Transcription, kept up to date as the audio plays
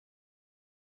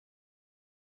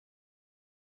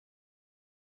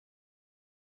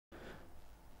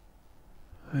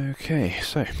Okay,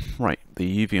 so, right,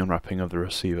 the UV unwrapping of the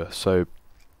receiver. So,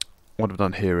 what I've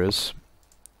done here is,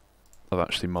 I've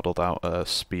actually modelled out a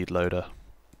speed loader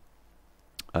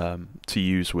to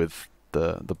use with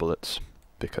the bullets,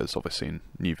 because obviously in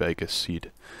New Vegas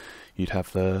you'd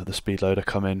have the speed loader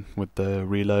come in with the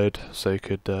reload, so you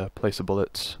could place the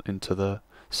bullets into the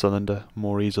cylinder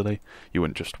more easily. You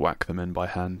wouldn't just whack them in by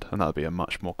hand, and that would be a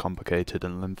much more complicated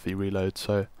and lengthy reload,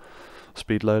 so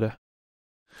speed loader.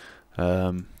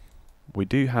 We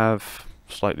do have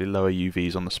slightly lower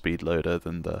UVs on the speed loader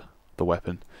than the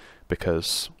weapon,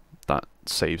 because that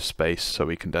saves space, so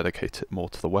we can dedicate it more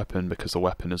to the weapon, because the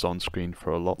weapon is on screen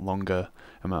for a lot longer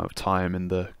amount of time in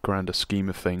the grander scheme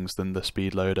of things than the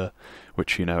speed loader,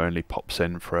 which only pops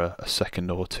in for a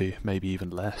second or two, maybe even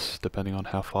less, depending on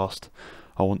how fast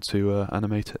I want to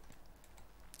animate it.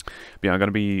 But yeah, I'm going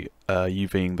to be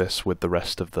UVing this with the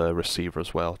rest of the receiver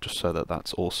as well, just so that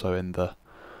that's also in the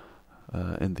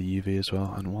UV as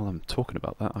well. And while I'm talking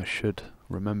about that, I should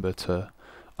remember to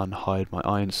unhide my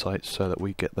iron sights so that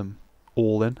we get them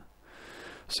all in.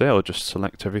 So yeah, I'll just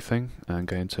select everything and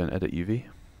go into an edit UV,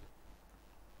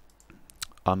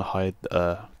 unhide,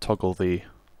 toggle the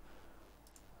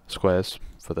squares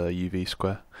for the UV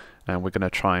square, and we're going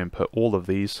to try and put all of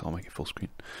these, I'll make it full screen,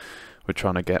 we're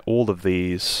trying to get all of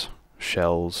these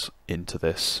shells into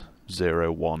this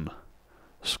 0, 1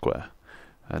 square.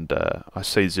 And I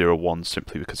say 0, 1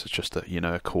 simply because it's just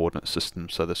a coordinate system.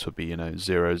 So this would be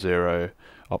 0, 0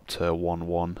 up to 1,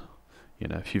 1.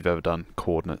 If you've ever done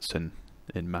coordinates in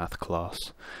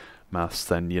maths,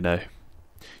 then you know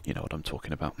what I'm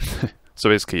talking about. So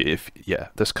basically,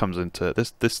 this comes into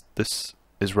this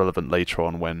is relevant later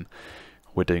on when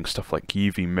we're doing stuff like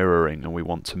UV mirroring, and we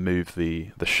want to move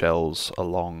the shells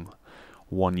along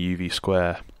one UV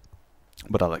square.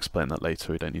 But I'll explain that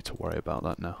later. We don't need to worry about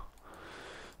that now.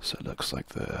 So it looks like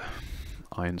the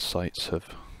iron sights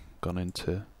have gone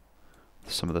into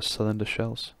some of the cylinder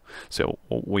shells. So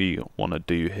what we want to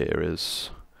do here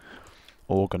is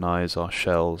organize our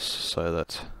shells so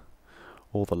that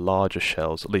all the larger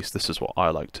shells, at least this is what I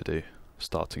like to do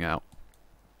starting out,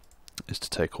 is to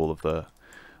take all of the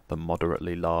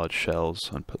moderately large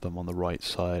shells and put them on the right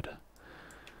side.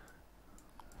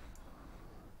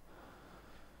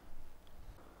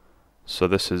 So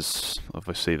this is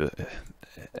obviously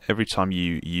every time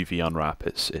you UV unwrap,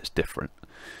 it's different.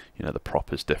 The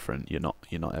prop is different. You're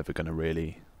not ever going to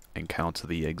really encounter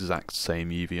the exact same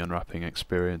UV unwrapping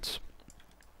experience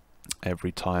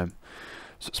every time.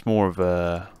 So it's more of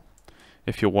a,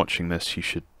 if you're watching this, you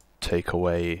should take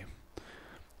away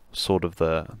sort of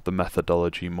the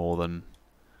methodology more than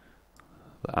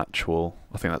the actual.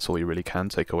 I think that's all you really can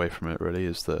take away from it, really,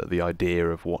 is the idea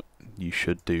of what you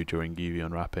should do during UV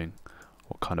unwrapping,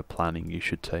 what kind of planning you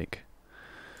should take.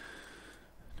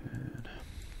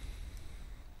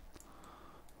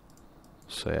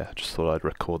 So yeah, just thought I'd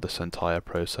record this entire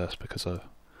process because I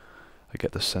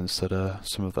get the sense that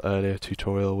some of the earlier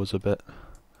tutorial was a bit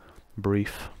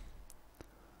brief.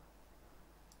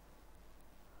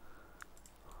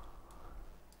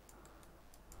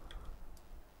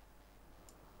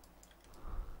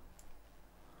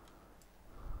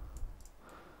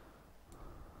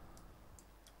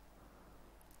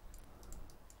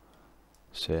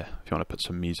 So yeah, if you want to put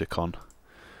some music on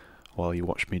while you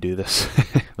watch me do this,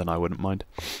 then I wouldn't mind.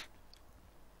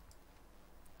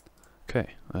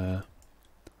 Okay.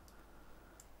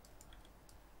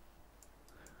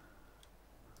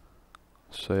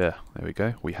 So yeah, there we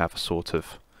go. We have a sort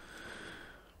of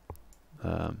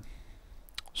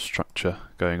structure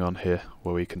going on here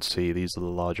where we can see these are the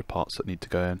larger parts that need to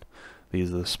go in,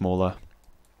 these are the smaller.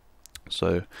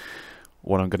 So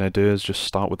what I'm going to do is just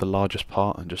start with the largest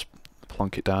part and just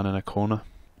plunk it down in a corner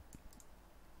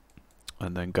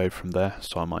and then go from there.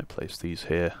 So I might place these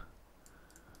here,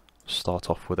 start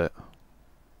off with it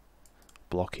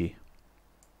blocky,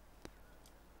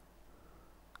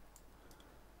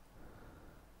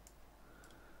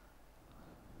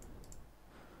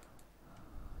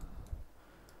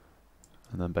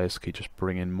 and then basically just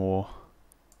bring in more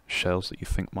shells that you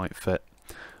think might fit,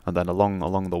 and then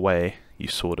along the way you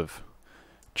sort of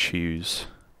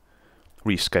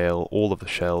rescale all of the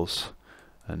shells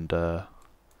and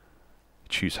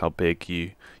choose how big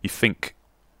you think.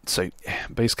 So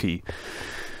basically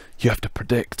you have to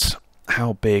predict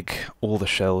how big all the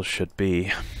shells should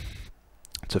be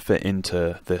to fit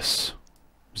into this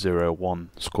 0, 1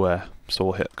 square. So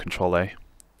we'll hit Control A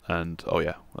and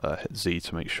hit Z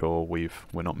to make sure we're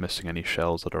not missing any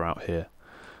shells that are out here,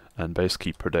 and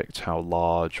basically predict how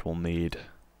large we'll need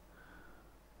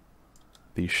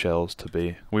these shells to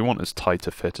be. We want as tight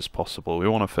a fit as possible. We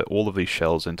want to fit all of these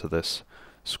shells into this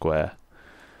square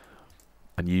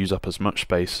and use up as much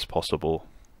space as possible,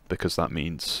 because that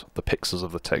means the pixels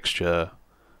of the texture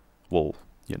will,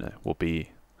 the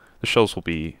shells will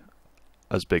be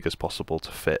as big as possible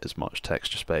to fit as much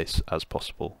texture space as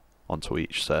possible onto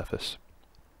each surface.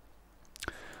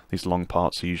 These long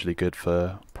parts are usually good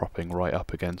for propping right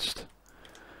up against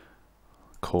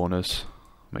corners.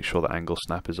 Make sure that angle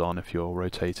snap is on if you're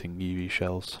rotating UV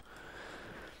shells.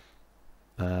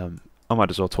 I might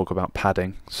as well talk about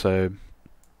padding. So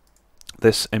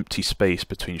this empty space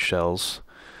between shells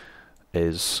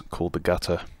is called the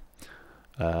gutter,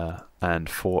 and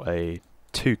for a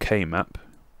 2K map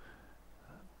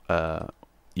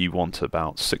you want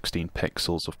about 16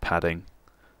 pixels of padding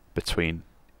between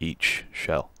each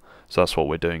shell. So that's what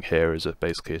we're doing here, is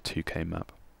basically a 2K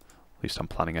map. At least I'm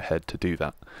planning ahead to do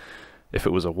that. If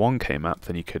it was a 1K map,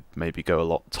 then you could maybe go a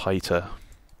lot tighter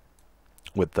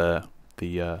with the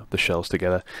shells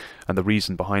together. And the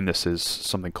reason behind this is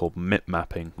something called mip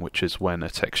mapping, which is when a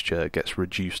texture gets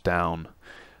reduced down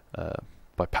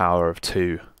by power of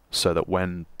 2, so that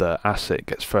when the asset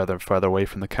gets further and further away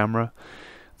from the camera,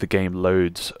 the game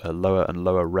loads a lower and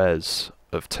lower res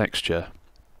of texture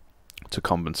to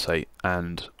compensate,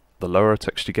 and the lower a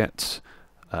texture gets,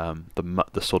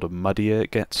 the sort of muddier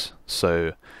it gets,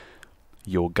 so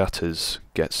your gutters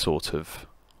get sort of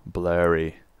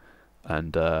blurry.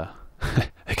 And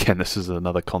again, this is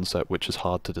another concept which is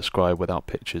hard to describe without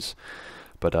pictures,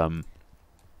 but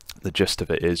the gist of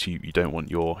it is you don't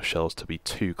want your shells to be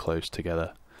too close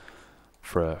together.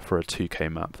 For a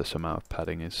 2K map, this amount of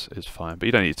padding is fine, but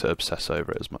you don't need to obsess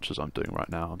over it as much as I'm doing right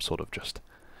now. I'm sort of just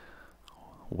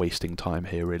wasting time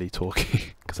here really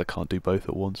talking, because I can't do both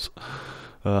at once.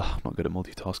 I'm not good at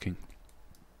multitasking.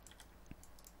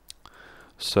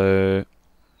 So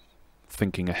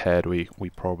thinking ahead, we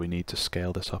probably need to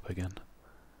scale this up again.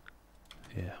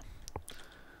 Yeah.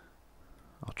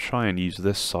 I'll try and use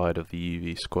this side of the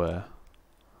UV square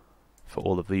for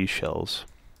all of these shells,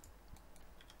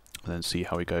 and then see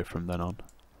how we go from then on.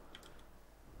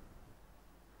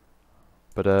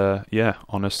 But yeah,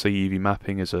 honestly, UV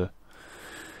mapping is a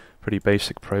pretty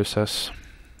basic process.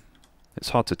 It's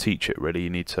hard to teach it really.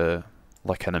 You need to,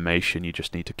 like animation, you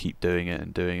just need to keep doing it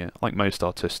and doing it. Like most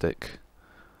artistic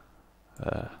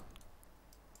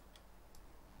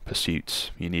pursuits,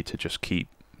 you need to just keep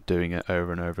doing it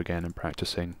over and over again and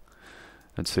practicing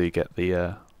until you get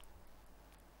the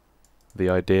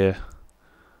idea.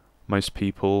 Most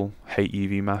people hate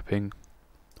UV mapping.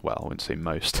 Well, I wouldn't say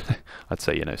most. I'd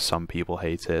say, some people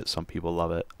hate it, some people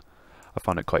love it. I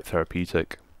find it quite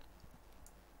therapeutic.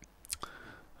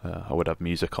 I would have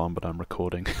music on, but I'm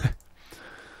recording.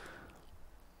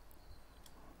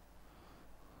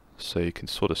 So you can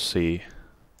sort of see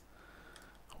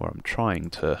where I'm trying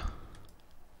to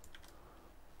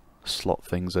slot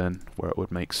things in where it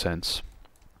would make sense.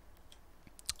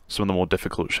 Some of the more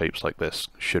difficult shapes like this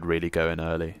should really go in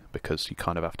early, because you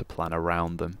kind of have to plan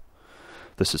around them.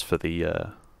 This is for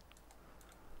the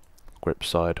grip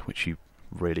side, which you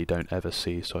really don't ever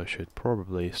see, so I should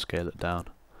probably scale it down.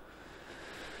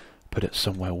 Put it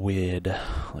somewhere weird,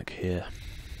 like here.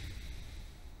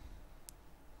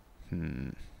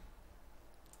 Leave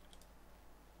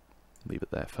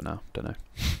it there for now, don't know.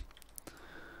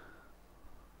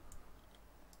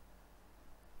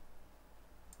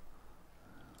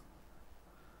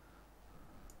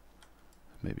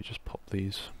 Maybe just pop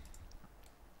these.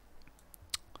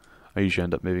 I usually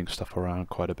end up moving stuff around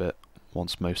quite a bit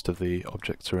once most of the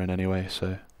objects are in anyway,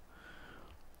 so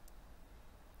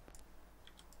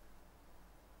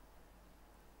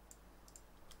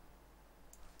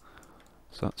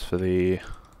that's for the,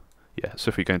 so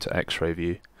if we go into X-ray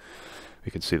view,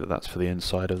 we can see that that's for the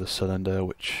inside of the cylinder,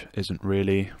 which isn't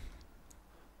really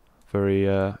very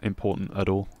important at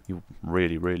all. You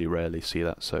really rarely see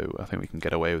that, so I think we can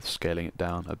get away with scaling it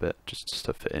down a bit just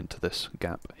to fit into this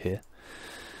gap here.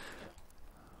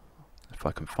 If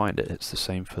I can find it, it's the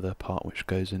same for the part which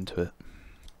goes into it.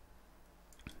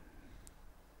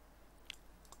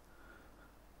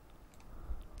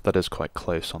 That is quite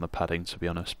close on the padding, to be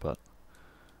honest, but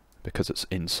because it's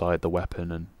inside the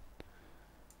weapon, and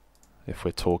if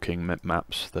we're talking mip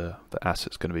maps, the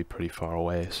asset's going to be pretty far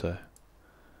away, so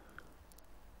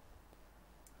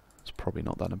it's probably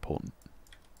not that important.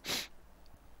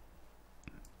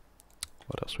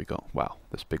 What else we got? Wow,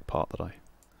 this big part that I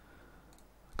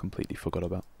completely forgot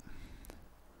about.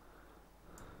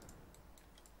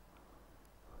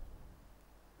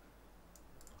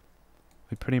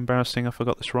 It'd be pretty embarrassing if I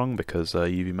got this wrong, because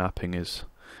UV mapping is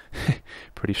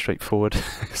pretty straightforward.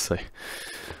 So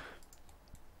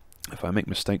if I make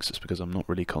mistakes, it's because I'm not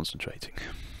really concentrating.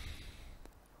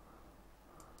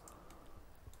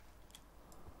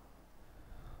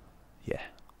 Yeah,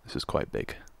 this is quite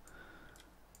big.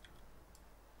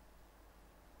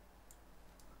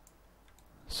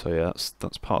 So yeah,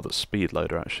 that's part of the speed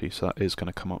loader actually, so that is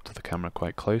going to come up to the camera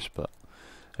quite close, but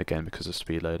again, because the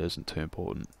speed loader isn't too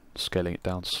important, scaling it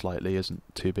down slightly isn't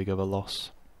too big of a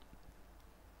loss.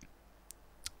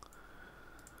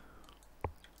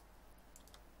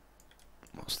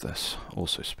 What's this?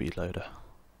 Also speed loader.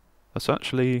 That's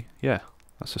actually, yeah,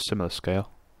 that's a similar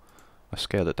scale. I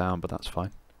scaled it down, but that's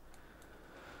fine.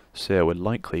 So yeah, we're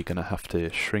likely going to have to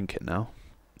shrink it now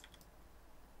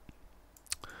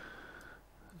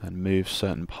and move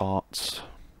certain parts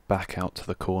back out to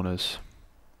the corners,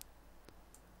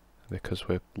 because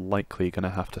we're likely going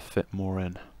to have to fit more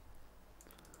in.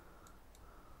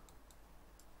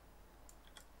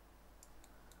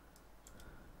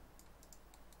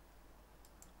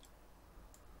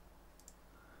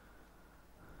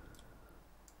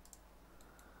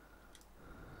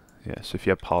 Yeah, so if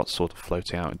you have parts sort of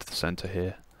floating out into the centre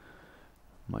here,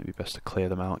 it might be best to clear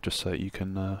them out just so that you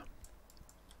can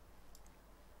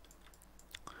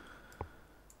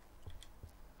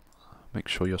make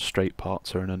sure your straight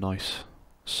parts are in a nice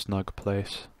snug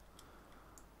place.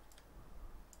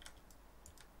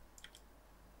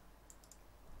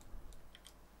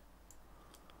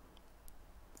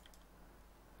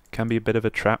 Can be a bit of a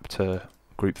trap to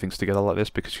group things together like this,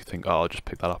 because you think, oh, I'll just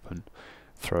pick that up and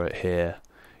throw it here.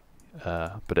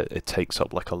 But it takes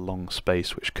up like a long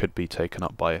space which could be taken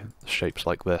up by shapes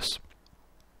like this.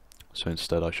 So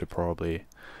instead I should probably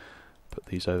put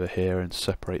these over here and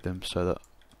separate them so that,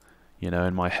 you know,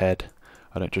 in my head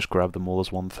I don't just grab them all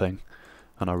as one thing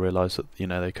and I realise that, you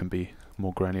know, they can be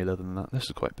more granular than that. This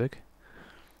is quite big,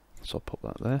 so I'll pop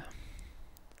that there.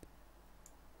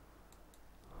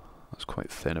 That's quite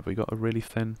thin. Have we got a really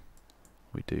thin?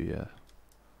 We do, yeah.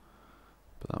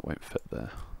 But that won't fit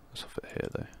there. This will fit here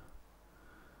though.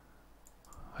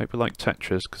 Hope you like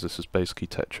Tetris, because this is basically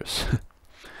Tetris.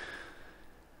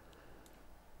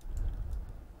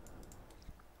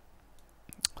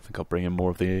 I think I'll bring in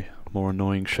more of the more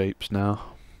annoying shapes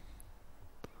now.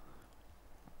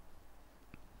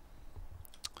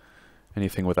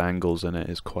 Anything with angles in it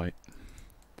is quite...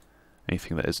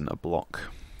 anything that isn't a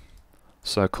block.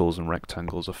 Circles and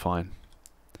rectangles are fine.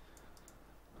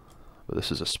 But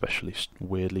this is especially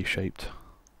weirdly shaped.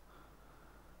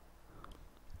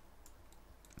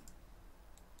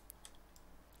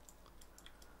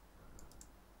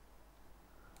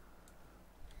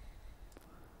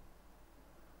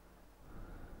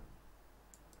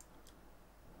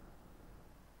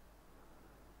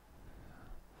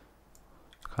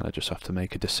 Kind of just have to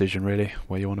make a decision really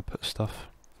where you want to put stuff.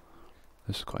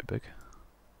 This is quite big.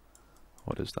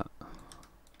 What is that?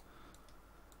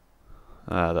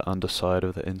 Ah, the underside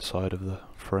of the inside of the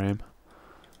frame.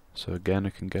 So again, I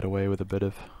can get away with a bit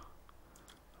of...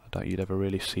 I doubt you'd ever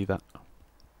really see that.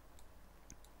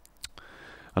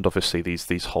 And obviously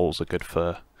these holes are good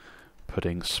for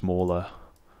putting smaller...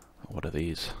 What are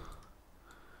these?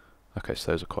 Okay,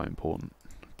 so those are quite important.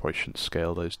 Probably shouldn't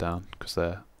scale those down because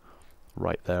they're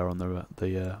right there on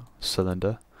the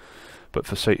cylinder. But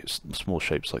for small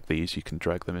shapes like these, you can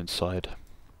drag them inside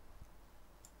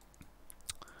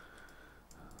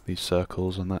these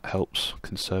circles, and that helps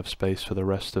conserve space for the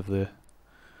rest of the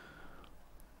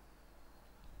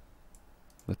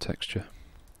texture.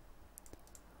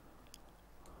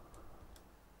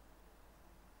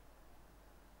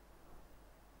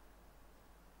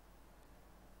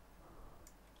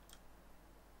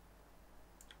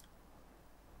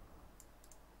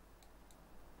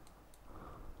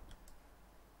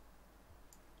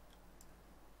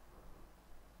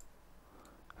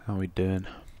 How are we doing?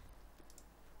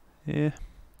 Yeah.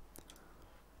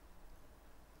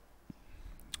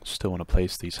 Still want to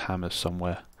place these hammers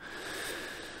somewhere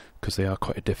because they are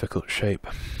quite a difficult shape.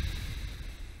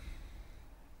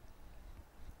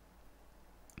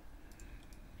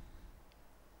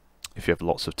 If you have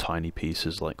lots of tiny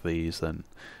pieces like these, then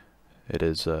it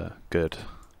is good.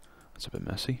 It's a bit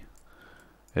messy.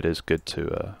 It is good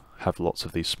to have lots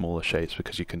of these smaller shapes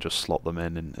because you can just slot them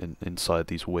in inside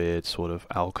these weird sort of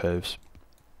alcoves.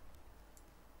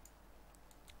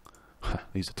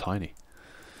 These are tiny.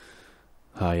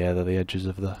 Ah, yeah, they're the edges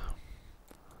of the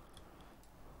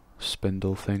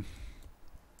spindle thing.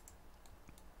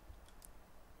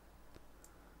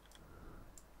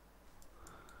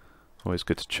 Always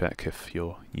good to check if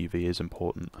your UV is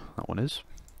important. That one is.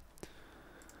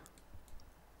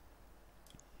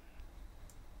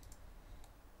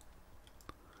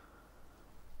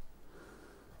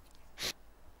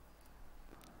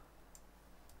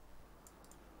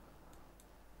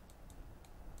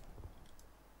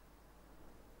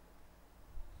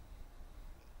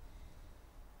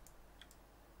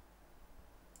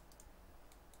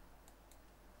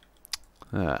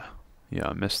 Yeah,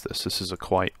 I missed this. This is a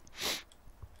quite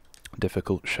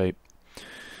difficult shape.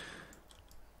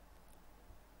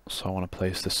 So I want to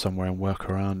place this somewhere and work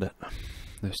around it.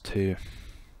 There's two.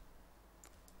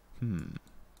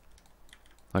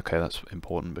 Okay, that's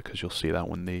important because you'll see that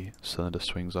when the cylinder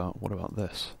swings out. What about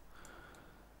this?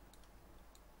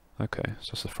 Okay,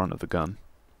 so that's the front of the gun.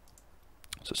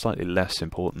 So it's slightly less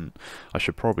important. I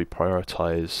should probably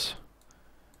prioritize...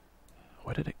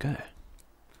 Where did it go?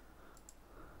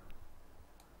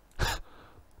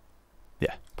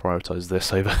 Yeah, prioritize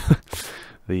this over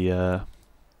the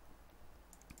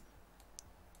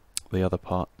other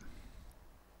part.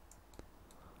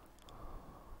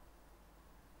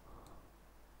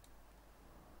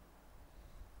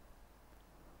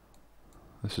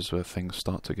 This is where things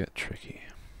start to get tricky.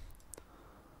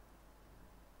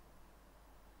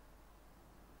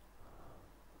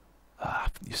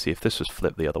 You see, if this was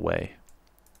flipped the other way,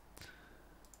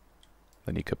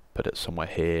 then you could put it somewhere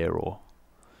here, or...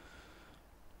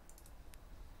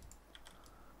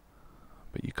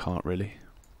 But you can't really.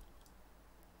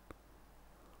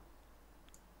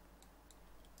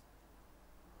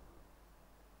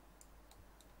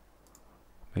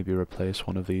 Maybe replace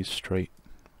one of these straight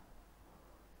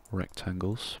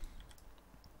rectangles.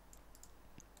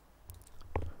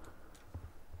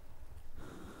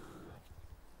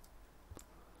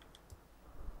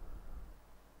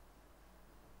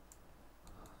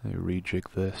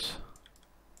 Rejig this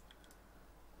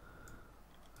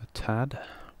a tad.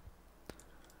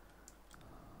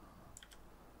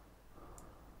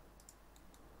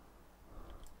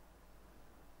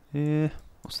 Yeah,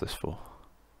 what's this for?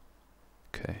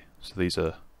 Okay, so these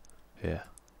are here,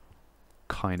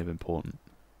 kind of important.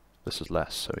 This is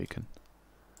less, so we can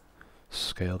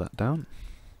scale that down.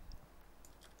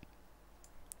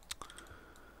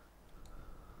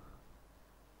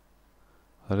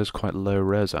 That is quite low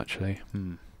res, actually.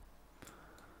 I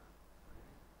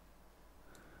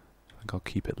think I'll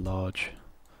keep it large.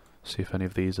 See if any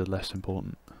of these are less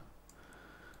important.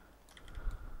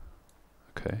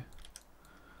 Okay.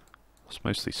 It's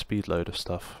mostly speed loader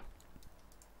stuff.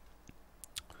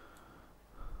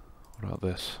 What about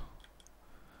this?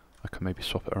 I can maybe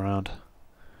swap it around.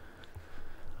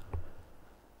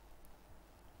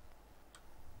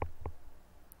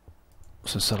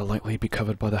 Since that'll likely be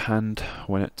covered by the hand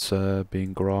when it's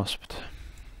being grasped.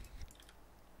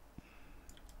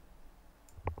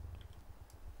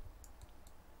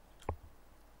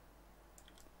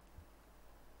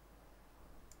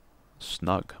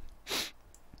 Snug.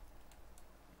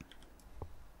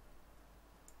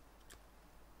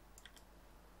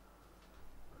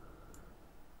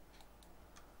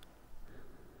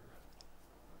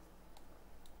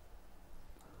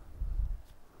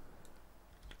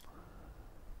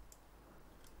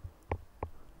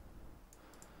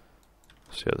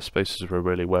 So yeah, the spaces we're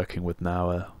really working with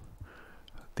now are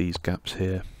these gaps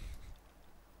here.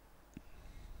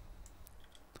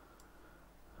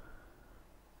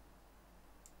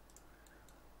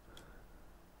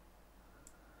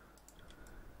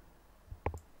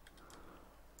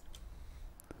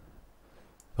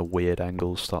 The weird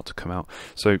angles start to come out.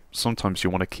 So sometimes you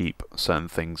want to keep certain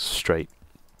things straight.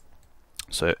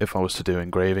 So if I was to do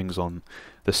engravings on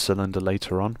this cylinder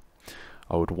later on,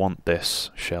 I would want this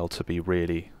shell to be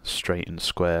really straight and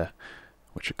square,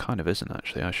 which it kind of isn't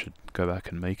actually. I should go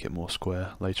back and make it more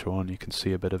square later on. You can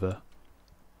see a bit of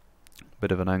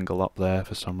an angle up there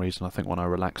for some reason. I think when I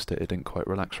relaxed it, it didn't quite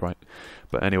relax right.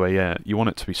 But anyway, yeah, you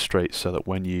want it to be straight so that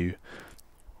when you,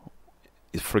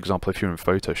 for example, if you're in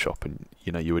Photoshop and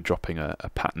you were dropping a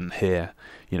pattern here,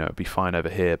 it'd be fine over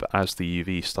here. But as the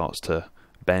UV starts to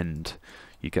bend,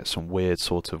 you get some weird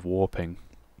sort of warping.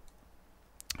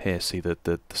 Here, see that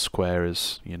the square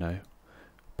is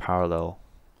parallel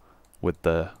with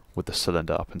the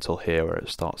cylinder up until here, where it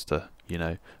starts to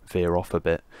veer off a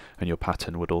bit, and your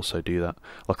pattern would also do that.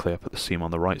 Luckily I put the seam on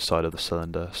the right side of the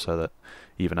cylinder so that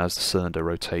even as the cylinder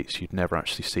rotates, you'd never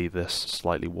actually see this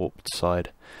slightly warped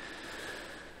side.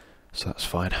 So that's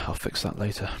fine, I'll fix that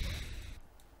later.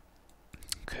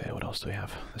 Okay, what else do we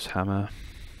have? This hammer,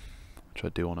 which I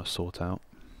do want to sort out.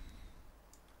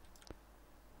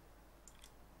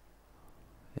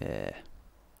 Yeah.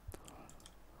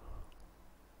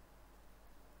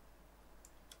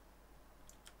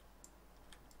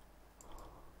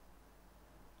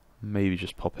 Maybe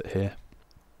just pop it here.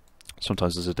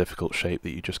 Sometimes there's a difficult shape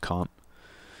that you just can't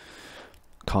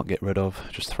get rid of.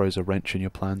 It just throws a wrench in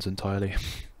your plans entirely.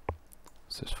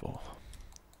 What's this for?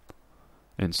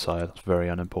 Inside, that's very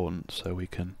unimportant, so we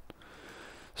can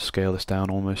scale this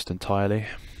down almost entirely.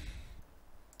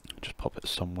 Just pop it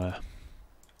somewhere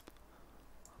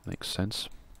Makes sense.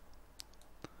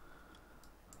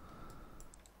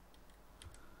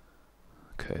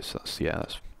 Okay, so that's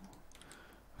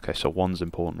okay, so one's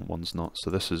important, one's not. So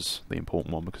this is the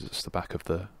important one because it's the back of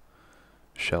the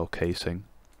shell casing.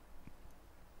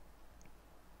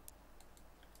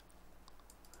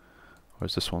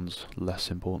 Whereas this one's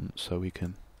less important, so we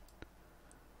can...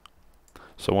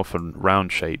 So often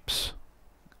round shapes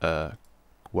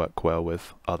work well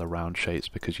with other round shapes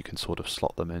because you can sort of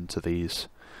slot them into these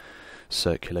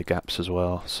circular gaps as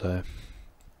well, so...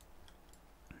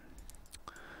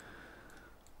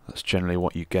 That's generally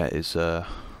what you get is... okay,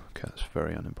 that's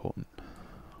very unimportant.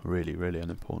 Really, really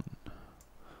unimportant.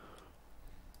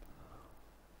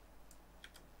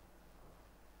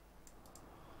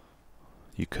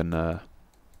 You can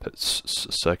put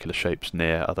circular shapes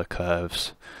near other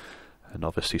curves, and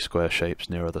obviously square shapes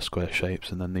near other square shapes,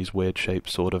 and then these weird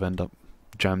shapes sort of end up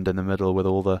jammed in the middle with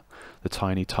all the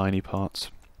tiny, tiny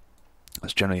parts.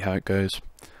 That's generally how it goes.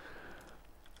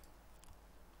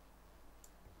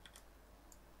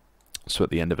 So at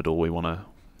the end of it all, we want to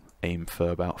aim for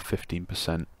about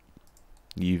 15%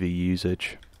 UV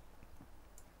usage.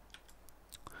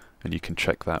 And you can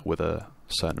check that with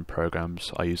certain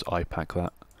programs. I use iPack,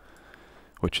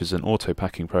 which is an auto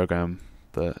packing program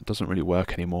that doesn't really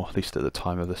work anymore, at least at the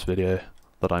time of this video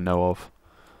that I know of.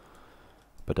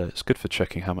 But it's good for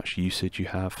checking how much usage you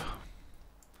have.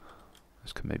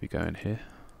 This can maybe go in here.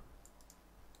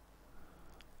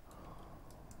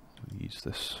 Use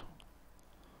this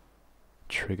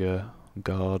trigger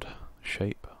guard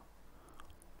shape.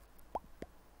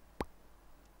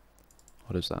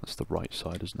 What is that? It's the right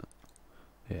side, isn't it?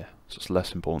 Yeah, so it's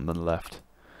less important than the left.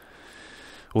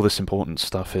 All this important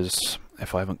stuff is,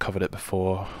 if I haven't covered it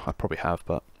before, I probably have,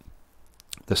 but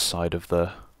this side of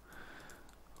the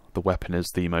weapon is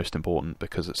the most important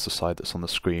because it's the side that's on the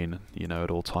screen, you know,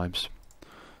 at all times.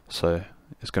 So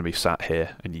it's going to be sat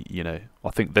here, and you know, I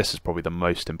think this is probably the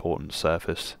most important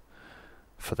surface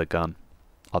for the gun,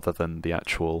 other than the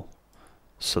actual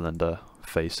cylinder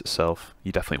face itself.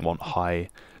 You definitely want high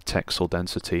texel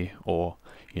density, or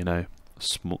you know,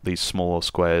 these smaller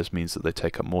squares means that they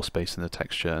take up more space in the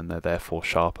texture and they're therefore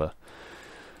sharper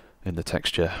in the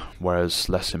texture, whereas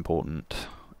less important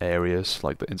areas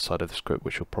like the inside of the script,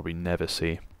 which you'll probably never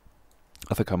see.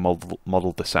 I think I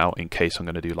modeled this out in case I'm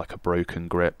going to do like a broken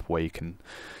grip where you can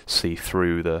see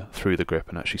through the grip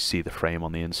and actually see the frame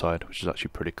on the inside, which is actually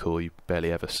pretty cool. You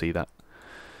barely ever see that.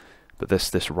 But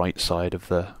this right side of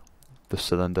the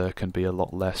cylinder can be a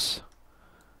lot less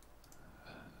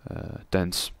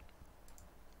dense.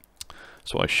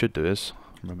 So what I should do is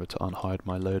remember to unhide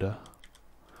my loader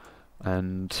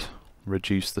and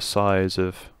reduce the size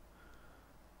of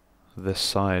this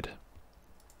side,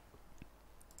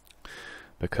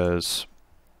 because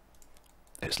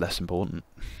it's less important.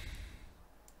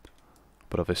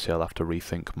 But obviously I'll have to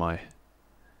rethink my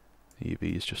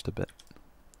UVs just a bit.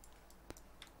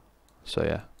 So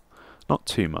yeah, not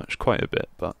too much, quite a bit,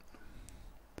 but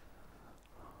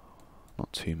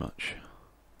not too much.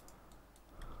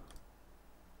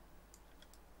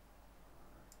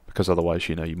 Because otherwise,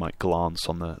 you know, you might glance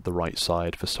on the right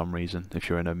side for some reason if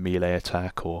you're in a melee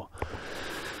attack, or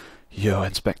you're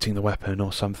inspecting the weapon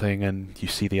or something and you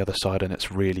see the other side and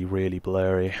it's really, really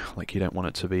blurry. Like, you don't want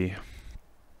it to be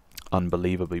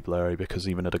unbelievably blurry, because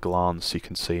even at a glance you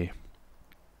can see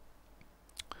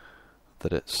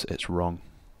that it's wrong.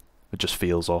 It just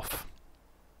feels off.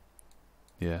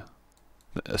 Yeah.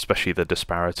 Especially the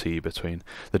disparity between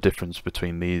the difference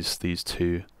between these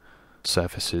two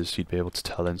surfaces, you'd be able to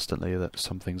tell instantly that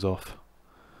something's off.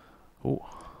 Ooh.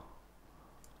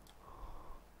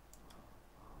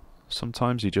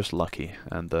 Sometimes you're just lucky,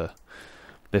 and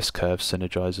this curve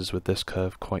synergizes with this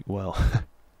curve quite well.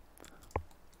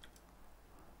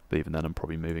 But even then I'm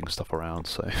probably moving stuff around,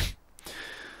 so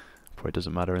probably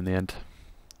doesn't matter in the end.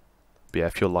 But yeah,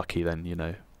 if you're lucky, then you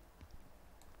know,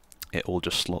 it all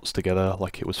just slots together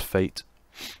like it was fate.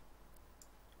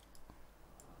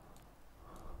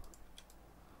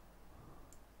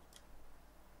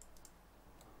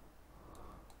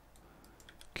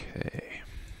 Okay.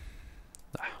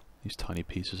 These tiny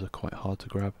pieces are quite hard to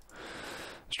grab.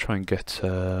 Let's try and get...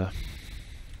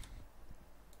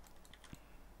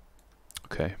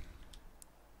 okay.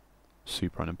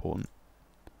 Super unimportant.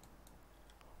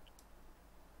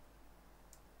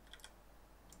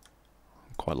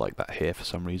 Quite like that here for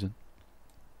some reason.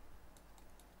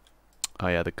 Oh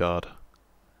yeah, the guard.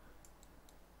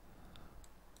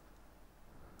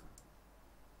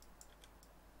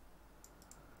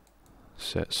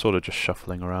 So it's sort of just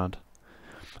shuffling around.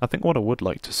 I think what I would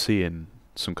like to see in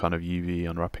some kind of UV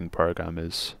unwrapping program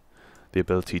is the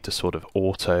ability to sort of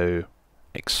auto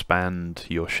expand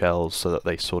your shells so that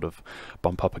they sort of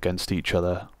bump up against each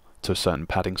other to a certain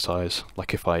padding size.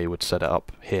 Like if I would set it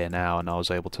up here now and I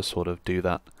was able to sort of do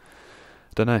that.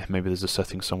 I don't know, maybe there's a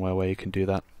setting somewhere where you can do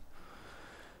that.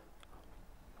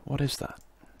 What is that?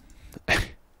 You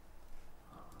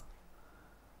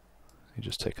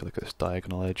just take a look at this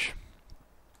diagonal edge.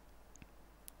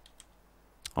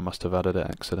 I must have added it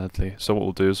accidentally. So what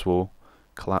we'll do is we'll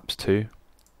collapse 2,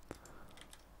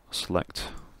 select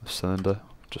the cylinder,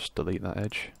 just delete that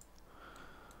edge,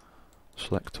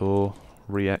 select all,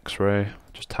 re-X-ray,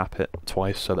 just tap it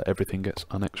twice so that everything gets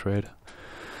un-X-rayed.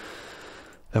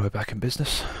 Then we're back in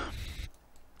business.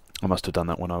 I must have done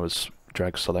that when I was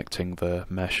drag selecting the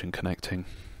mesh and connecting.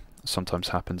 It sometimes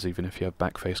happens even if you have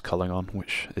backface culling on,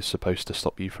 which is supposed to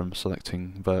stop you from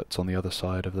selecting verts on the other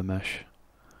side of the mesh.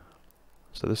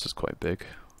 So this is quite big.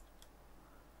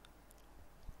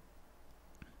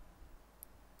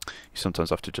 You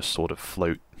sometimes have to just sort of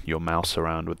float your mouse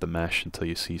around with the mesh until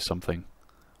you see something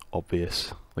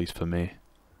obvious, at least for me.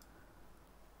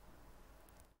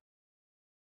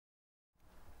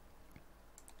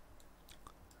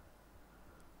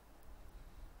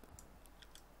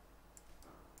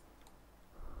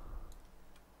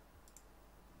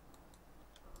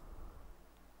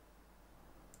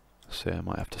 So yeah, I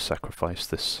might have to sacrifice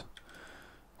this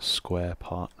square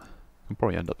part. I'll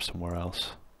probably end up somewhere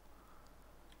else.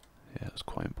 Yeah, it's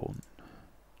quite important.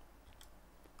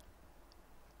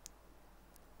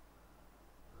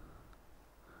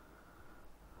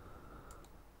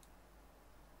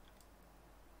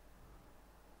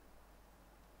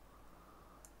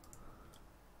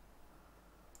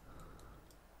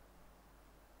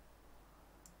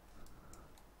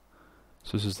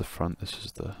 So this is the front, this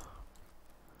is the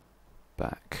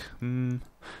back. The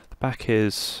back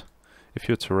is, if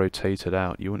you were to rotate it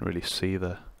out, you wouldn't really see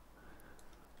the...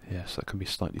 Yes, that can be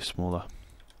slightly smaller.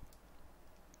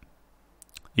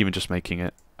 Even just making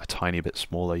it a tiny bit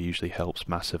smaller usually helps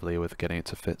massively with getting it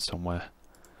to fit somewhere.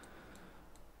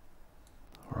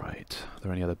 Right, are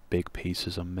there any other big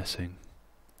pieces I'm missing?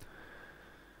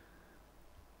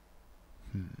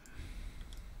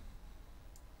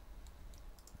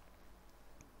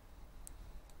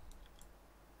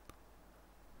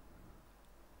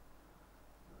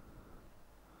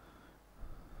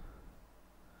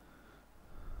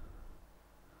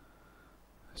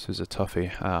 This is a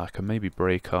toughie. I can maybe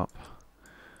break up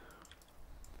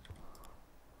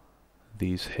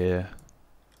these here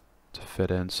to fit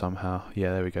in somehow.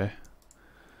 Yeah, there we go.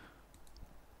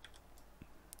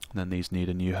 And then these need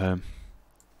a new home.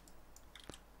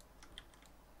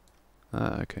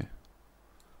 Okay.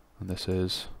 And this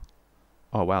is...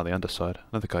 Oh wow, the underside. I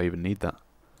don't think I even need that.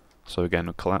 So again,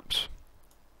 we'll collapse.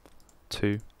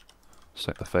 2.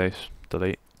 Select the face.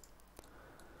 Delete.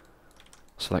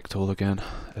 Select all again.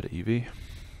 Edit UV.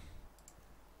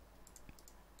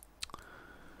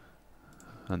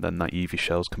 And then that UV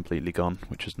shell's completely gone,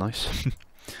 which is nice.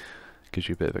 Gives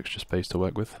you a bit of extra space to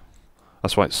work with.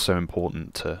 That's why it's so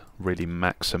important to really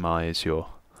maximize your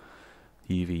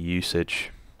UV usage.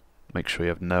 Make sure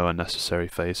you have no unnecessary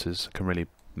faces. It can really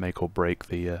make or break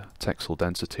the texel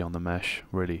density on the mesh.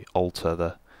 Really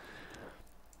alter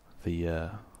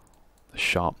the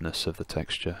sharpness of the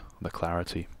texture, the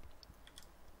clarity.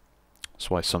 That's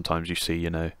why sometimes you see,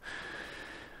 you know,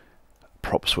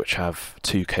 props which have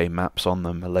 2K maps on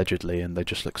them allegedly, and they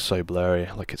just look so blurry,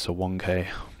 like it's a 1K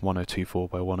 1024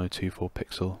 by 1024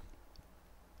 pixel.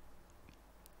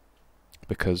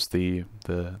 Because the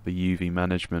UV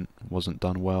management wasn't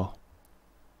done well.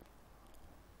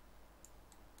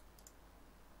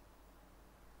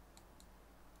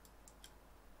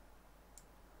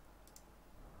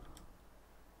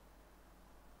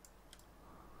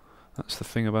 That's the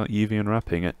thing about UV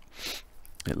unwrapping. It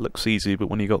looks easy, but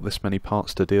when you got this many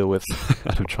parts to deal with,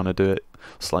 and I'm trying to do it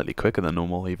slightly quicker than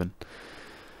normal even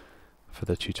for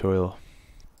the tutorial.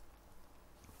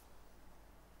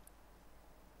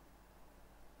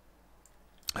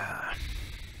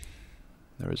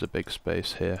 There is a big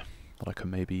space here that I can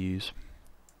maybe use.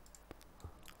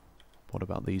 What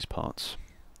about these parts?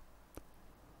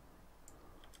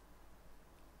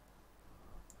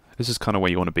 This is kind of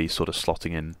where you want to be, sort of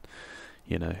slotting in,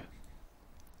 you know,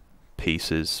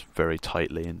 pieces very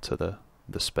tightly into the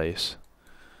space.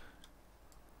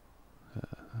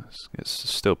 It's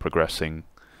still progressing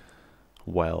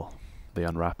well, the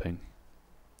unwrapping.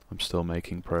 I'm still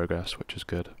making progress, which is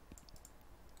good.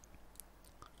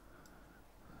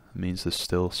 It means there's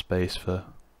still space for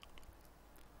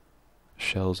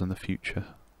shells in the future.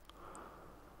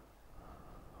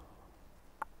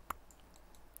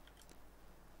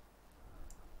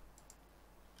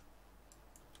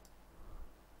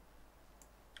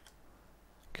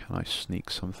 Can I sneak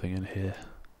something in here?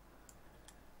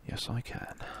 Yes, I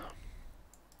can.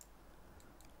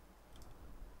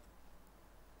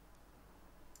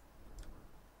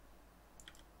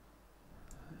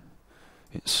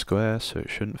 It's square, so it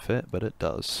shouldn't fit, but it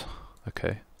does.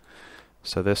 Okay.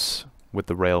 So this, with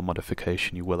the rail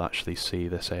modification, you will actually see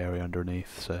this area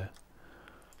underneath, so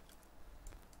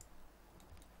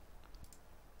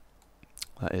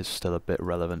that is still a bit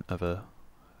relevant of a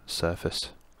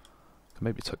surface. I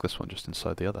maybe tuck this one just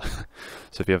inside the other.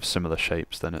 So if you have similar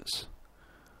shapes, then it's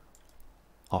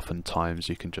oftentimes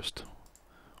you can just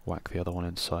whack the other one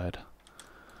inside.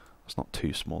 It's not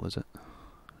too small, is it?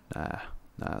 Nah,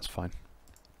 that's fine.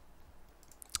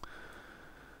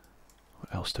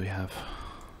 What else do we have?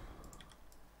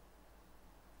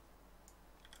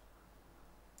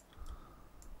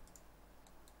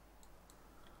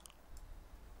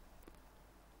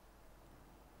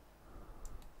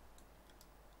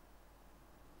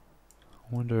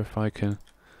 I wonder if I can...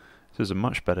 This is a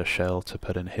much better shell to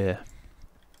put in here.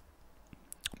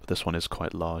 But this one is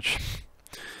quite large.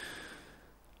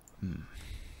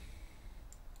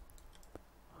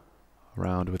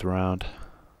 Round with round.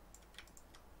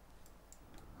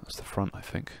 That's the front, I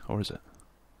think. Or is it?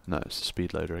 No, it's the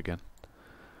speed loader again.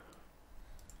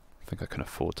 I think I can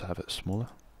afford to have it smaller.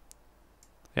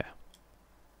 Yeah.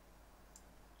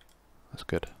 That's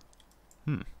good.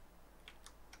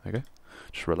 Okay.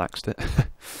 Just relaxed it.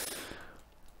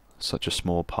 Such a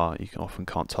small part, you often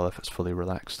can't tell if it's fully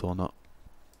relaxed or not.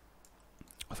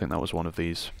 I think that was one of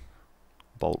these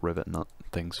bolt rivet nut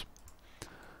things.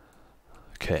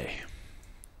 Okay.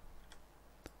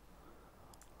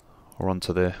 We're on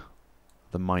to the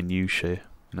minutiae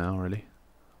now, really.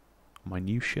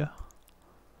 Minutiae?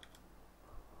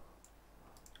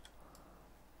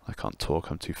 I can't talk,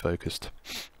 I'm too focused.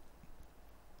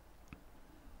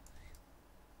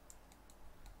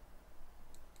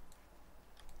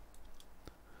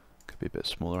 Could be a bit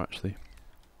smaller, actually.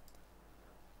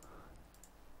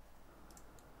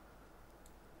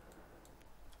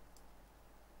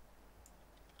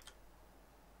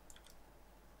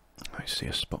 I see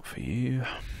a spot for you.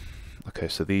 Okay,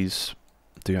 so these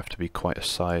do have to be quite a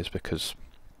size because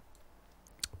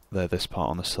they're this part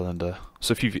on the cylinder.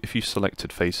 So if you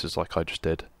selected faces like I just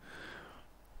did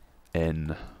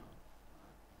in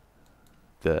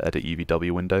the Edit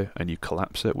UVW window and you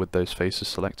collapse it with those faces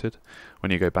selected,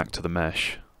 when you go back to the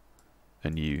mesh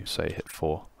and you say hit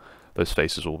 4, those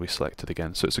faces will be selected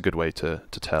again. So it's a good way to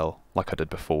tell, like I did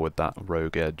before with that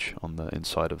rogue edge on the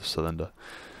inside of the cylinder.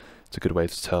 It's a good way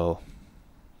to tell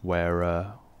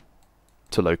where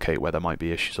to locate where there might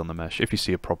be issues on the mesh. If you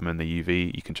see a problem in the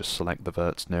UV, you can just select the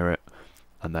verts near it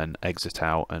and then exit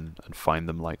out and find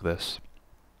them like this.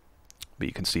 But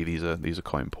you can see these are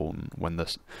quite important. When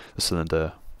the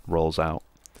cylinder rolls out,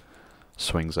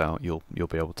 swings out, you'll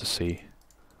be able to see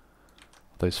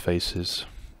those faces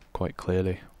quite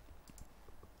clearly.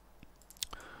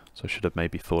 So I should have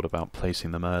maybe thought about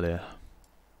placing them earlier,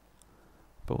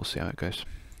 but we'll see how it goes.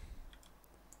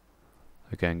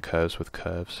 Again, curves with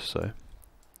curves, so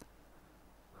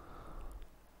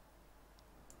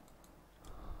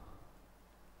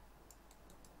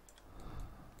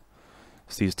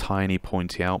it's these tiny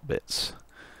pointy out bits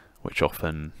which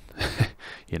often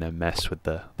you know, mess with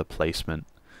the placement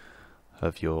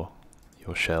of your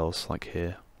shells, like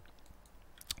here.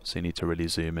 So you need to really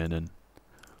zoom in and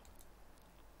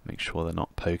make sure they're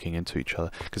not poking into each other,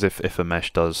 because if a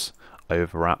mesh does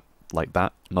overwrap like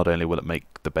that, not only will it make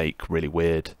the bake really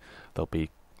weird, they'll be,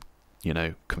 you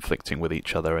know, conflicting with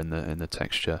each other in the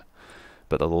texture,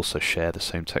 but they'll also share the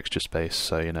same texture space.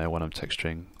 So, you know, when I'm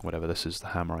texturing whatever this is, the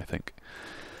hammer, I think,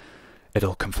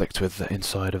 it'll conflict with the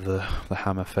inside of the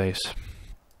hammer face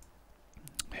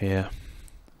here.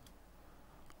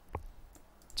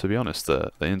 To be honest,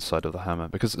 the inside of the hammer,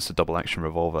 because it's a double action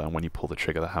revolver, and when you pull the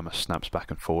trigger the hammer snaps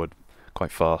back and forward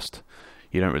quite fast,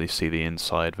 you don't really see the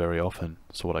inside very often.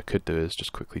 So what I could do is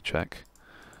just quickly check,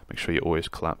 make sure you always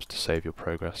collapse to save your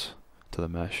progress to the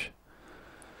mesh.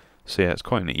 So yeah, it's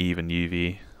quite an even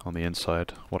UV on the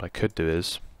inside. What I could do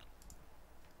is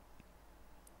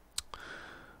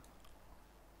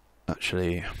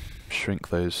actually shrink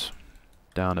those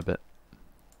down a bit,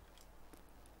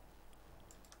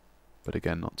 but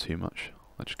again not too much.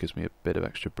 That just gives me a bit of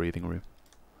extra breathing room.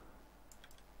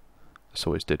 This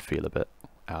always did feel a bit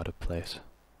out of place.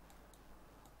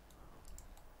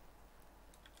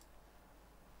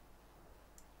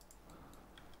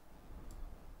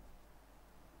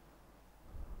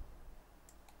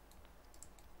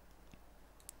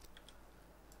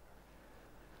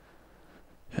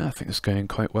 Yeah, I think it's going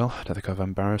quite well. I don't think I've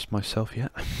embarrassed myself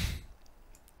yet.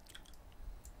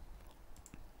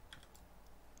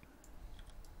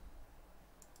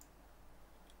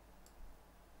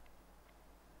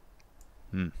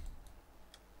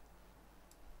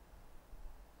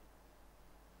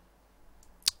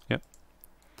 Yep.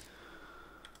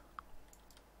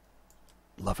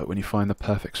 Love it when you find the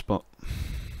perfect spot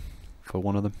for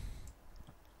one of them.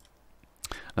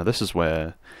 Now this is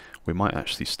where we might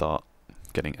actually start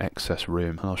getting excess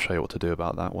room, and I'll show you what to do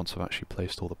about that once I've actually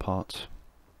placed all the parts.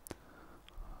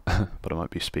 But I might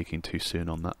be speaking too soon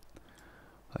on that.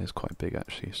 That is quite big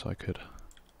actually, so I could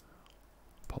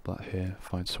pop that here,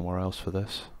 find somewhere else for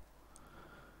this,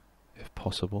 if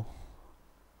possible.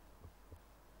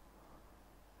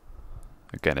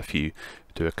 Again, if you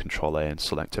do a Control A and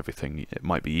select everything, it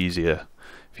might be easier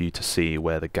for you to see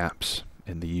where the gaps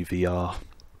in the UV are.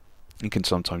 You can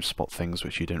sometimes spot things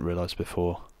which you didn't realise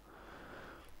before,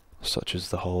 such as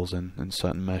the holes in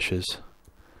certain meshes.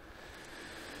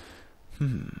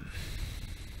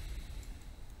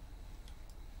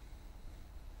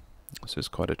 This is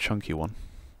quite a chunky one.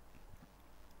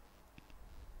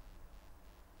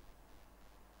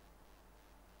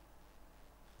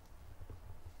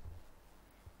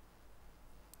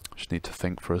 Just need to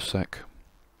think for a sec.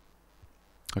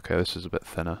 Okay, this is a bit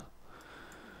thinner.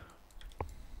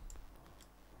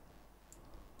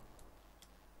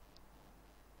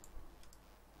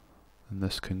 And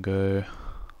this can go...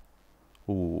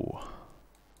 Ooh.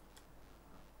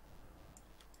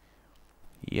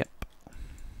 Yep.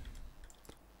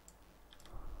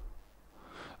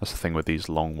 That's the thing with these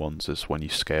long ones, is when you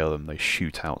scale them, they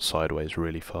shoot out sideways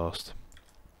really fast.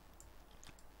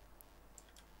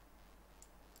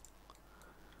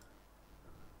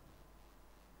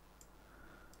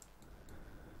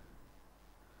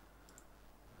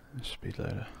 Speed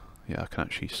loader. Yeah, I can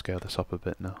actually scale this up a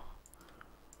bit now.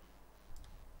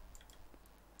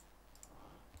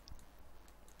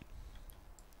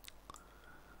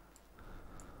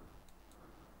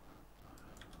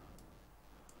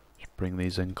 Just bring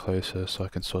these in closer so I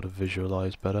can sort of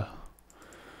visualize better.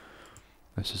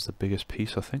 This is the biggest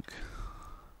piece, I think.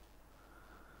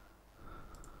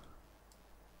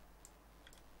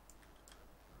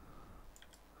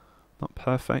 Not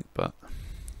perfect, but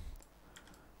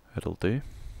it'll do.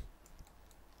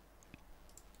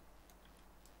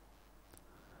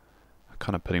 I'm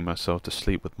kind of putting myself to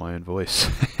sleep with my own voice.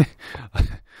 I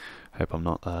hope I'm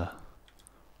not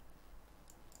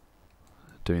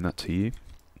doing that to you.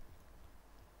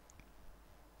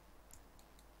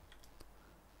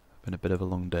 Been a bit of a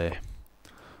long day.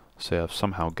 So I've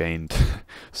somehow gained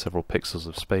several pixels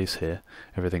of space here.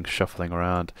 Everything's shuffling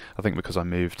around. I think because I've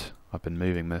been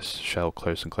moving this shell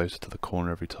close and closer to the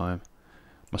corner every time.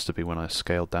 Must have been when I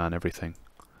scaled down everything.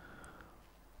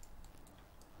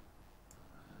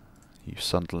 You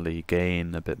suddenly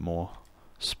gain a bit more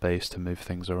space to move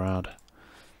things around.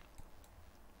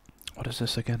 What is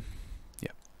this again?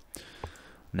 Yep.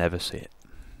 Never see it.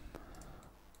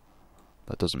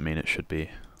 That doesn't mean it should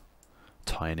be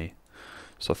tiny.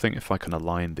 So I think if I can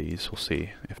align these, we'll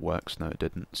see if it works. No, it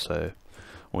didn't. So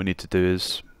what we need to do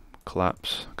is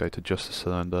collapse, go to just the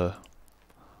cylinder,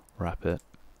 wrap it,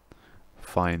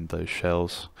 find those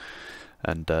shells,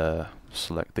 and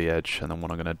select the edge. And then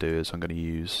what I'm going to do is I'm going to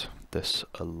use this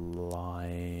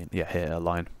align. Yeah, here,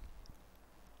 align.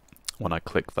 When I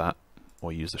click that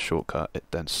or use the shortcut, it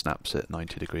then snaps it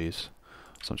 90 degrees.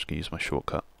 So I'm just going to use my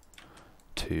shortcut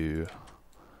to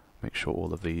make sure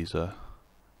all of these are,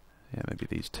 yeah, maybe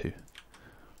these two,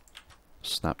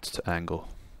 snapped to angle.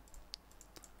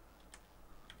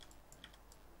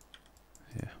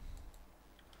 Yeah.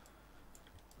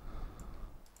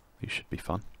 These should be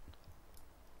fun.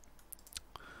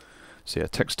 So yeah,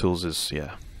 Text Tools is,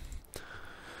 yeah,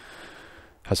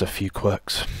 has a few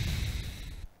quirks.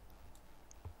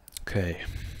 Okay.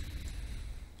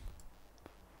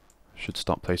 Should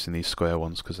start placing these square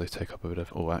ones because they take up a bit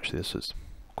of... Oh, actually this is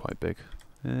quite big.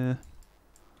 Yeah.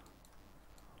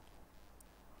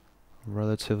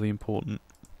 Relatively important.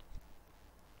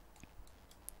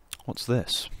 What's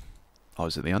this? Oh,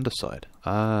 is it the underside?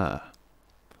 Ah.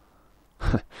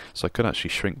 So I could actually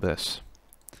shrink this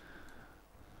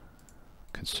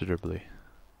considerably.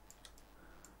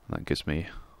 And that gives me,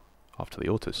 after the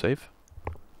autosave,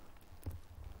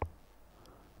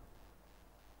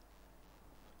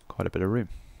 quite a bit of room.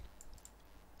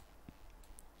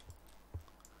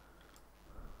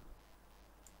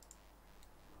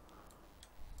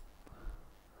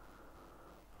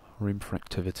 Room for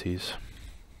activities.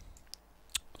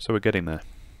 So we're getting there.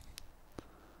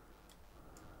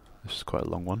 This is quite a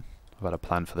long one. I've had a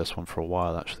plan for this one for a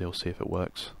while actually. We'll see if it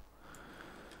works.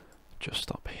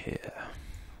 Just up here.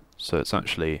 So it's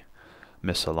actually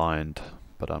misaligned,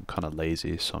 but I'm kind of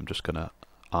lazy, so I'm just gonna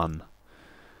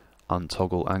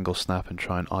untoggle angle snap and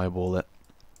try and eyeball it.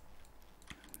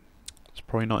 It's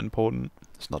probably not important.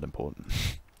 It's not important.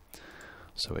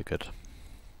 So we're good.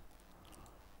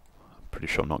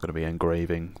 pretty sure I'm not going to be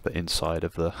engraving the inside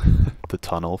of the the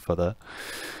tunnel for the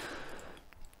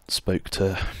spoke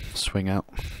to swing out.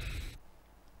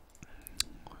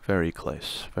 Very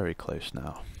close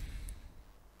now.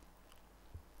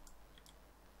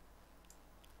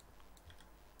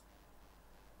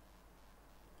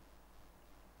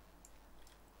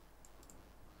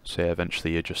 So yeah,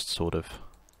 eventually you're just sort of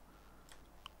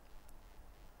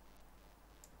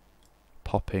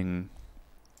popping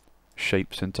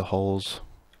shapes into holes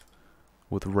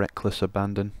with reckless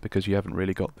abandon because you haven't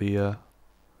really got the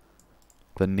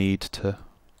need to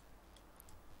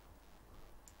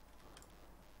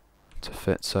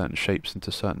fit certain shapes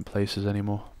into certain places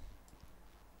anymore.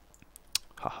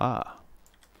 Haha.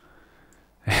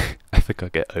 I think I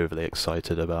get overly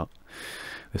excited about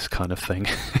this kind of thing.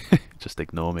 Just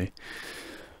ignore me.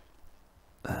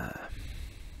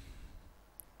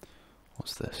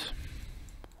 What's this?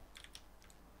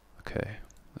 Okay,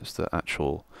 that's the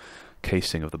actual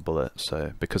casing of the bullet,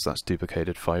 so because that's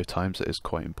duplicated 5 times, it is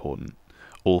quite important.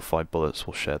 All 5 bullets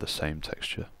will share the same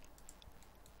texture.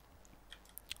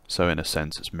 So in a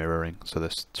sense it's mirroring, so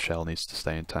this shell needs to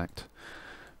stay intact.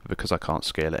 But because I can't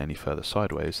scale it any further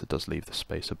sideways, it does leave the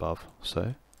space above,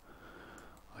 so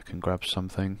I can grab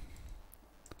something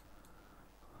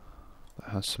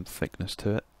that has some thickness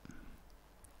to it.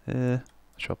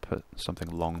 I'll put something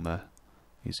long there.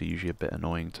 These are usually a bit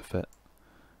annoying to fit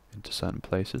into certain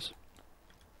places.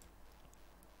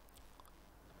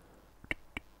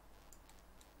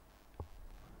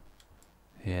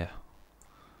 Yeah.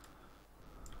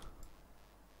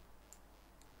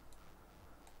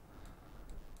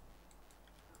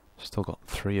 Still got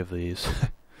 3 of these.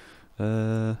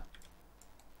 I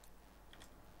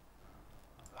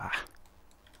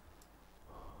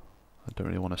don't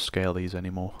really want to scale these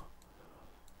anymore.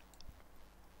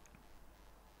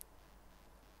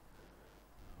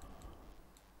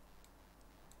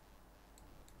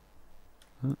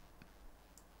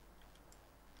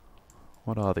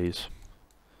 What are these?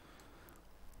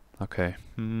 Okay,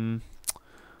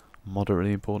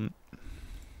 moderately important.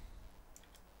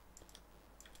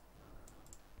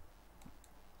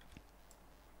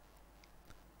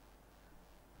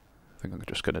 I think I'm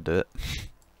just going to do it.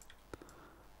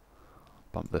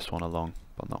 Bump this one along,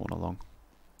 bump that one along.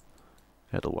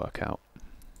 It'll work out.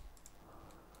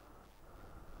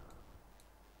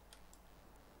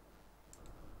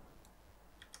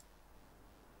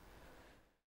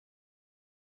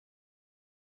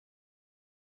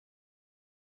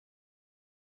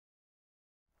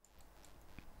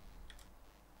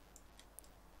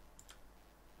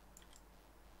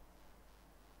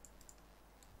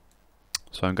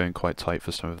 So I'm going quite tight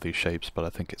for some of these shapes, but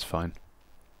I think it's fine.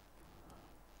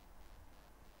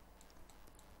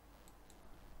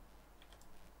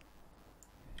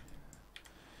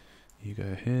 You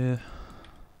go here.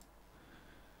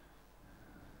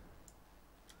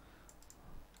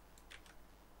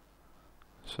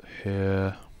 So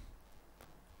here,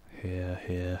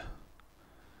 here.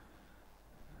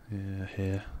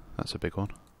 That's a big one.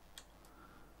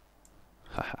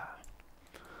 Haha.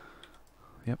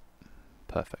 Yep,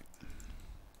 perfect.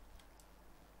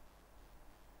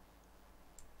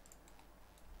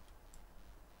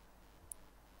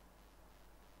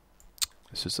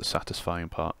 This is the satisfying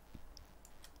part.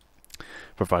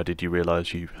 Provided you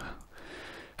realise you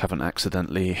haven't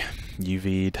accidentally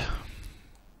UV'd,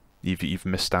 you've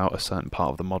missed out a certain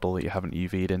part of the model that you haven't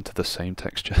UV'd into the same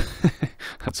texture.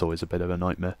 That's always a bit of a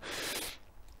nightmare.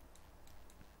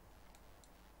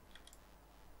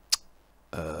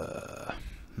 I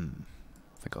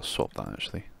think I'll swap that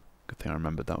actually. Good thing I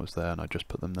remembered that was there and I just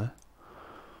put them there.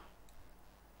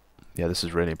 Yeah, this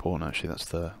is really important actually.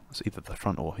 It's either the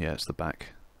front or, yeah, it's the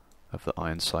back of the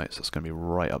iron sights. That's going to be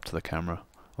right up to the camera.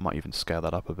 I might even scale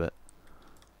that up a bit,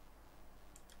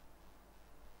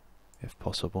 if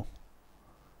possible.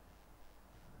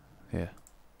 Yeah.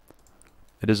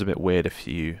 It is a bit weird if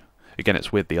you... Again,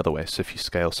 it's weird the other way, so if you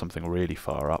scale something really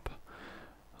far up,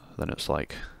 then it's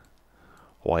like,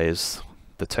 why is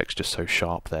the texture so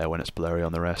sharp there when it's blurry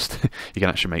on the rest? You can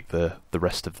actually make the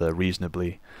rest of the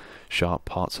reasonably sharp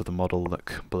parts of the model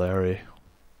look blurry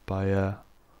by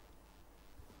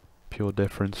pure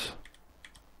difference.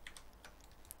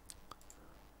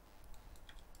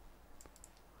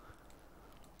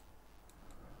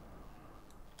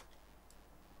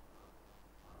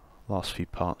 Last few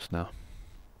parts now.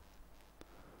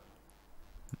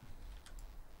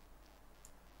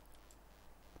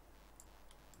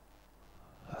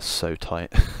 That's so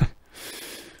tight.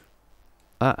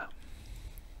 Ah.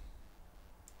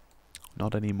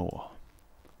 Not anymore.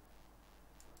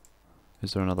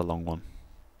 Is there another long one?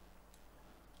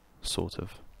 sort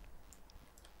of.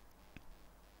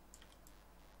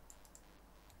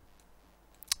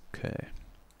 Okay.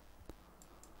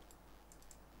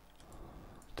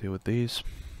 Deal with these.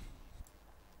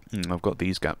 I've got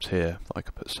these gaps here that I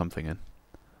could put something in.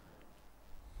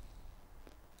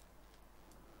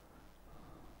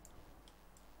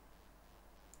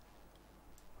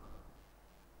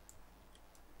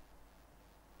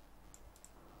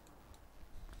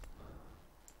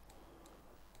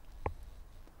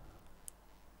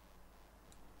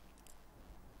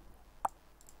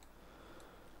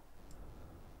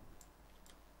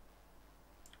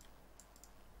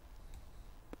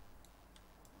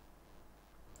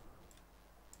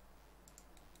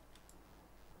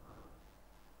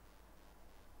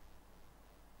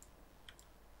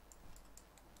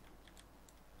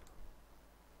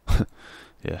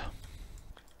 Yeah,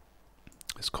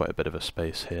 there's quite a bit of a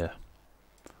space here.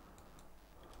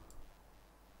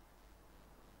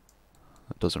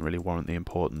 That doesn't really warrant the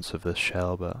importance of this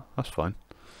shell, but that's fine.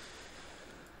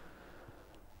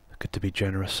 Good to be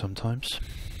generous sometimes.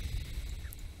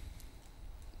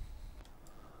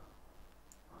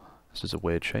 This is a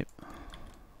weird shape.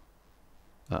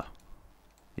 Ah,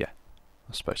 yeah,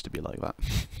 it's supposed to be like that.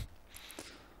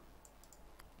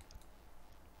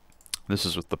 This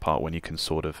is with the part when you can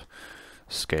sort of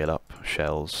scale up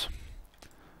shells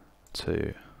to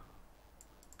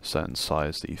a certain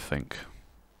size that you think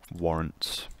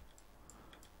warrants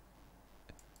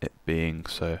it being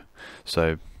so.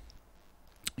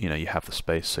 You know, you have the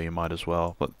space, so you might as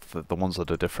well. But the ones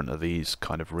that are different are these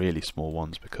kind of really small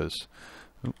ones, because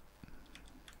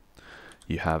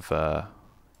you have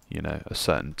you know, a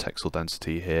certain textile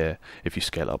density here. If you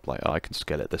scale up, like I can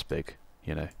scale it this big,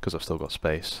 you know, because I've still got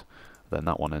space. Then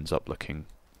that one ends up looking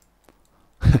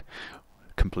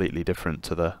completely different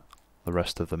to the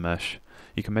rest of the mesh.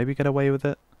 You can maybe get away with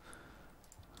it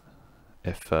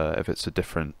if it's a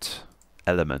different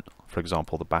element. For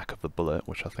example, the back of the bullet,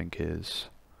 which I think is,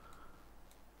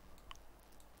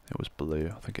 it was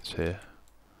blue. I think it's here.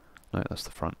 No, that's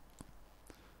the front.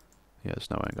 Yeah,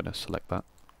 there's no way I'm going to select that.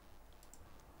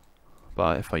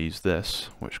 But if I use this,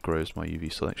 which grows my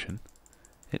UV selection,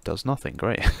 it does nothing.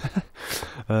 Great.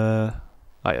 Oh,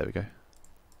 yeah, there we go.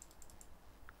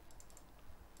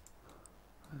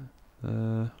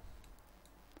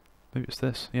 Maybe it's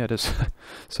this. Yeah, it is.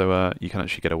 So you can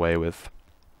actually get away with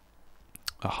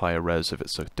a higher res if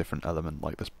it's a different element,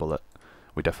 like this bullet.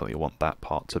 We definitely want that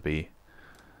part to be,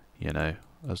 you know,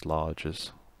 as large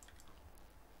as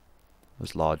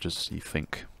you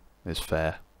think is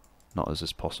fair, not as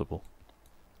is possible.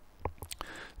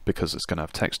 Because it's going to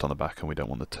have text on the back and we don't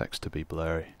want the text to be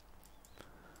blurry.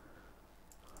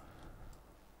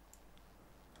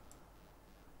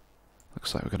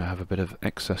 Looks like we're going to have a bit of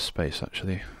excess space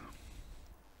actually,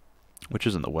 which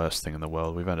isn't the worst thing in the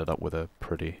world. We've ended up with a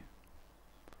pretty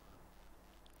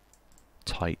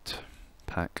tight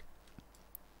pack.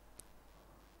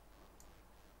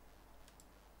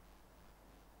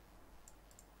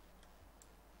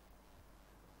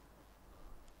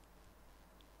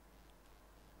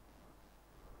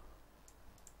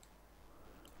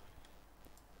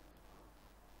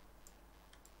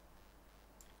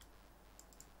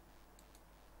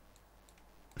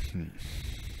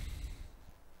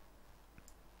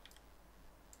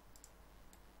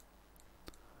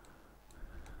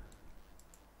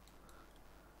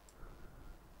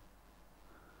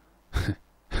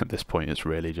 At this point it's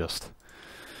really just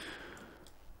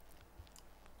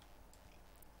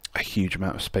a huge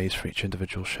amount of space for each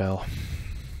individual shell.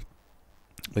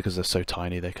 Because they're so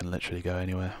tiny they can literally go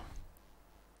anywhere.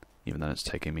 Even then it's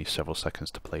taking me several seconds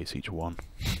to place each one.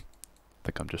 I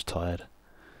think I'm just tired.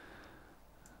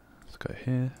 Let's go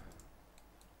here.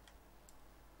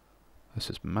 This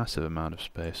is a massive amount of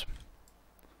space.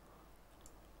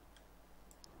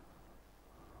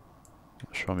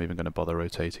 Not sure I'm even going to bother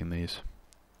rotating these.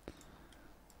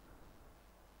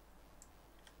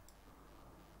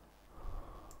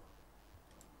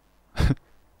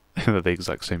 They're the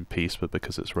exact same piece, but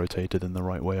because it's rotated in the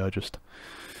right way I just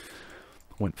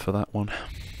went for that one.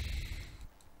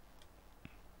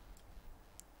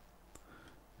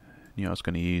 Knew I was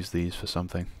going to use these for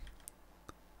something.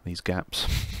 These gaps.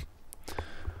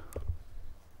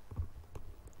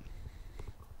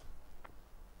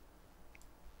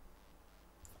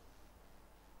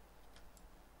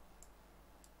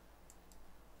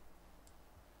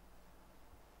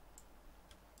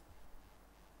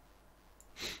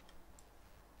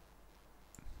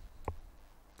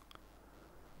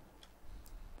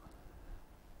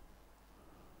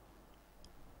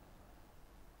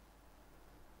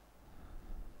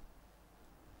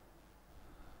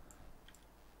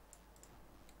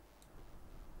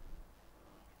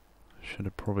 Should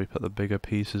have probably put the bigger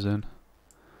pieces in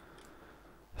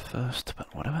first,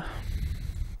 but whatever.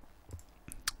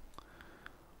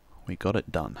 We got it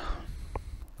done.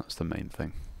 That's the main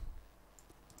thing.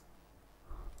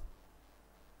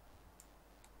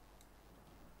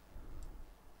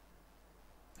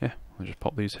 Yeah, I'll just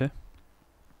pop these here.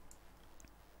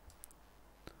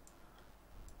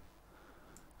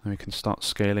 And we can start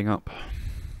scaling up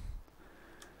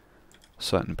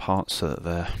certain parts so that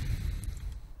they're...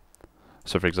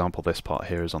 So for example, this part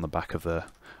here is on the back of the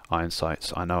iron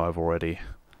sights. I know I've already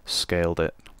scaled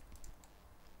it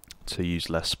to use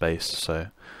less space, so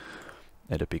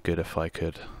it'd be good if I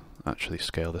could actually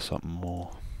scale this up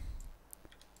more.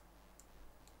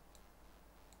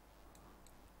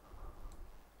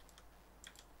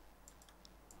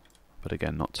 But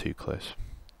again, not too close.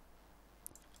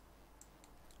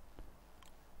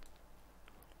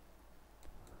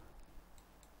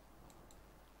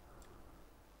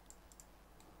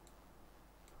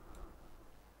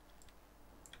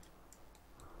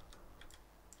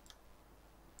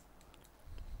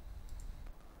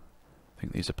 I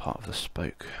think these are part of the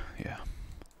spoke, yeah.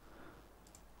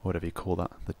 Whatever you call that,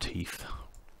 the teeth.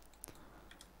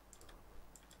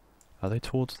 Are they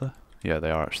towards the... Yeah,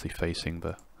 they are actually facing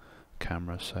the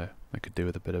camera, so I could do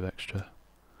with a bit of extra.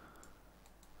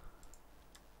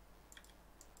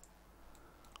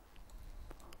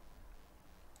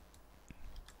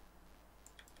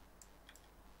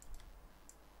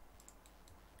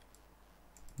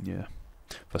 Yeah.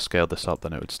 If I scaled this up,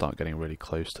 then it would start getting really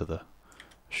close to the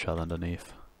shell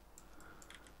underneath.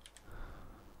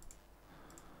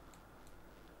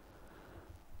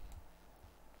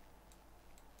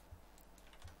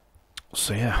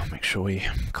 So yeah, make sure we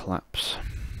collapse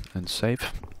and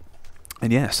save.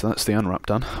 And yeah, so that's the unwrap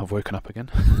done. I've woken up again.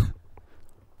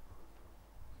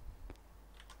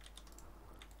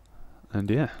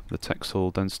 And yeah, the textile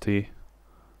density,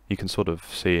 you can sort of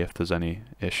see if there's any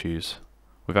issues.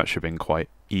 We've actually been quite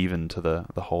even to the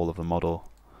whole of the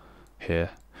model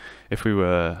here. If we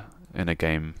were in a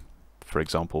game, for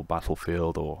example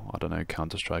Battlefield or I don't know,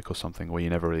 Counter-Strike or something, where you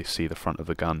never really see the front of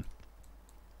the gun,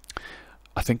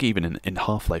 I think even in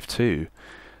Half-Life 2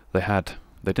 they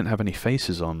didn't have any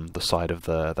faces on the side of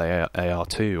the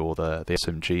AR2, or the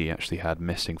SMG actually had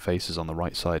missing faces on the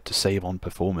right side to save on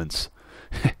performance.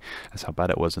 That's how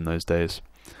bad it was in those days.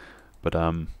 But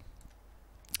in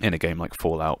a game like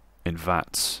Fallout, in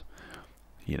VATS,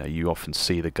 you know, you often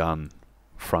see the gun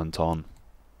front on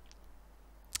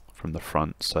from the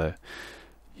front, so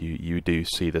you do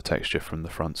see the texture from the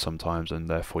front sometimes, and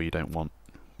therefore you don't want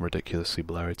ridiculously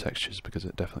blurry textures because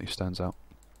it definitely stands out.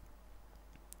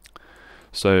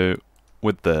 So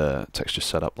with the texture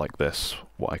set up like this,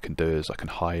 what I can do is I can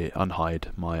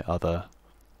unhide my other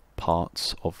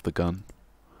parts of the gun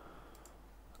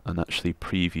and actually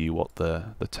preview what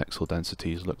the textile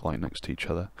densities look like next to each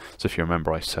other. So if you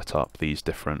remember, I set up these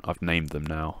different, I've named them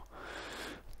now,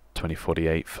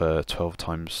 2048 for 12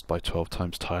 times by 12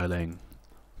 times tiling,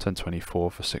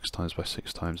 1024 for 6 times by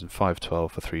 6 times, and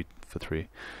 512 for 3 for 3,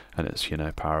 and it's, you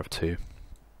know, power of 2.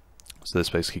 So this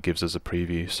basically gives us a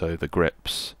preview. So the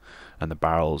grips and the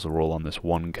barrels are all on this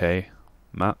 1K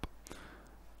map.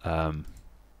 So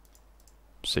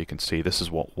you can see this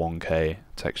is what 1K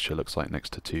texture looks like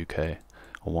next to 2K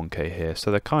or 1K here. So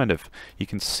they're kind of, you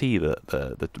can see that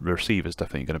the receiver is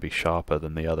definitely going to be sharper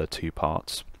than the other two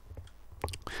parts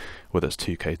with its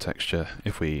 2K texture.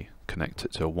 If we connect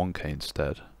it to a 1K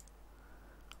instead,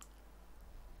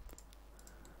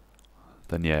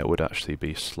 then yeah, it would actually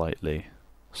be slightly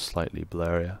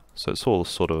blurrier. So it's all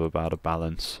sort of about a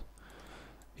balance,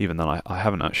 even though I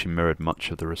haven't actually mirrored much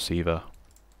of the receiver.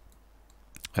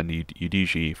 And you'd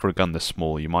usually, for a gun this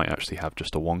small, you might actually have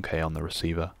just a 1K on the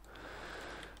receiver.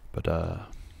 But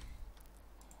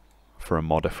for a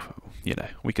mod, if, you know,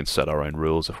 we can set our own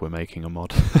rules if we're making a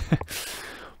mod.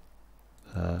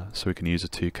 So we can use a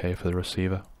 2K for the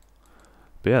receiver.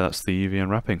 But yeah, that's the UV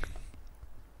unwrapping.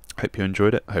 Hope you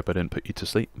enjoyed it. Hope I didn't put you to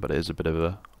sleep, but it is a bit of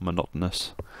a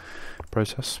monotonous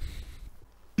process.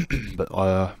 But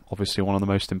obviously one of the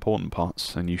most important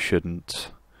parts, and you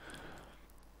shouldn't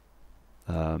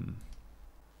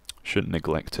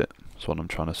neglect it. That's what I'm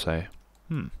trying to say.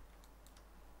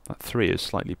 That 3 is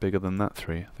slightly bigger than that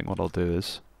 3. I think what I'll do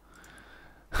is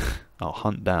I'll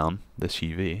hunt down this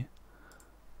UV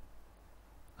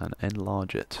and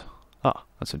enlarge it. Ah,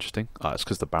 that's interesting. Ah, it's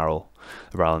because the barrel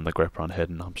and the grip are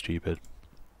unhidden. I'm stupid.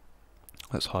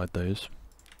 Let's hide those.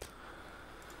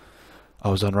 I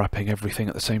was unwrapping everything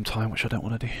at the same time, which I don't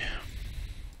want to do.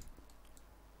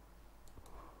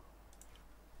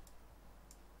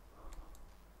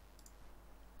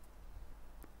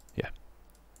 Yeah.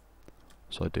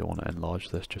 So I do want to enlarge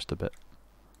this just a bit.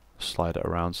 Slide it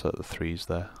around so that the 3's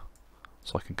there,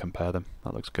 so I can compare them.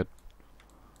 That looks good.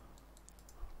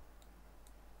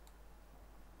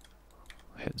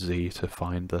 Hit Z to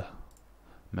find the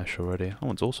mesh already. That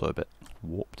one's also a bit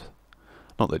warped.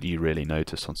 Not that you really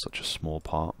notice on such a small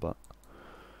part, but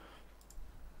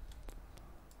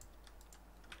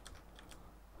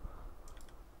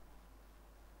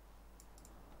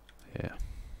yeah.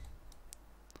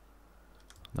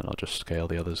 Then I'll just scale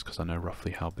the others because I know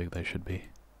roughly how big they should be.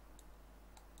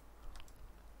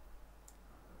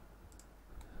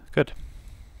 Good.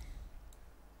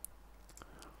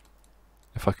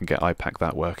 If I can get IPAC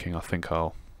that working, I think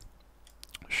I'll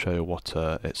show what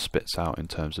it spits out in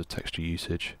terms of texture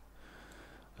usage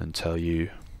and tell you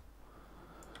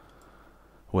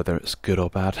whether it's good or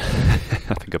bad.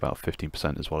 I think about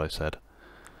 15% is what I said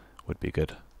would be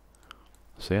good.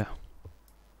 So yeah.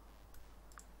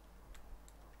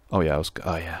 Oh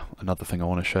yeah, another thing I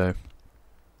want to show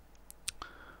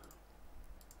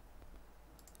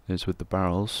is with the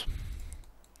barrels,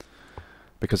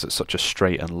 because it's such a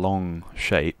straight and long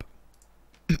shape,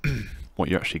 what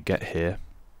you actually get here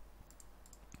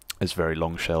is very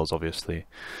long shells, obviously,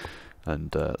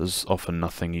 and there's often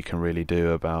nothing you can really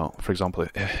do about, for example,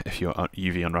 if you're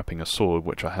UV unwrapping a sword,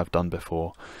 which I have done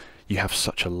before, you have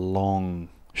such a long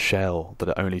shell that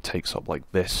it only takes up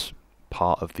like this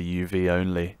part of the UV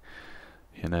only,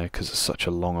 you know, because it's such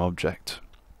a long object.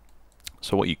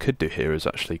 So what you could do here is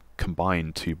actually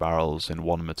combine two barrels in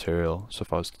one material. So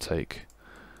if I was to take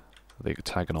the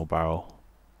octagonal barrel,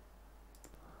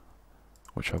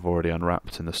 which I've already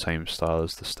unwrapped in the same style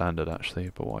as the standard actually,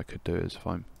 but what I could do is, if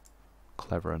I'm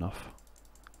clever enough,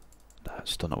 no,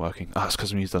 it's still not working. Ah, it's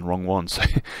because I'm using the wrong one. So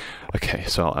okay,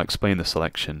 so I'll explain the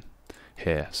selection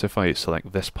here. So if I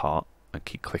select this part and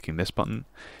keep clicking this button,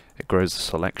 it grows the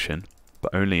selection,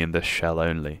 but only in this shell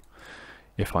only.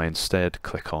 If I instead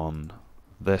click on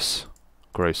this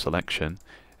grow selection,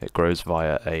 it grows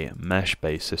via a mesh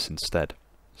basis instead.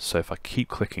 So if I keep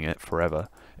clicking it forever,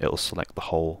 it'll select the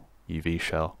whole UV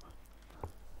shell.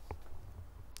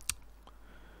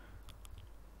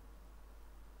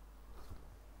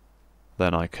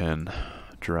 Then I can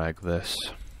drag this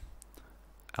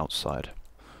outside.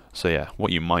 So yeah,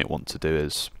 what you might want to do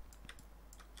is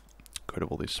get rid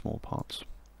of all these small parts.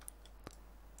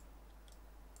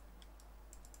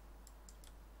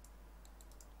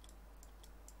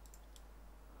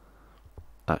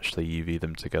 Actually UV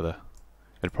them together.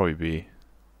 It'd probably be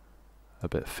a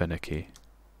bit finicky,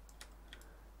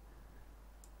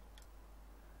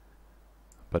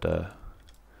 but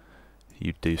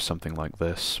you'd do something like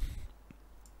this.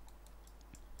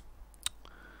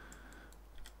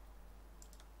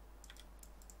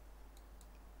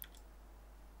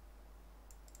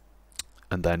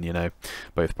 And then, you know,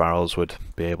 both barrels would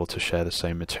be able to share the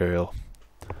same material,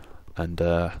 and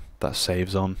that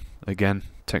saves on, again,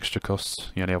 texture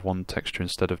costs. You only have one texture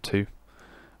instead of two,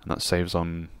 and that saves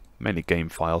on mainly game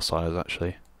file size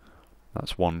actually.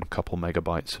 That's one couple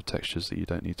megabytes of textures that you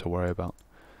don't need to worry about.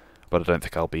 But I don't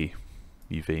think I'll be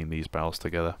UVing these barrels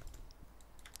together,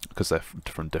 because they're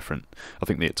from different. I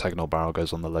think the octagonal barrel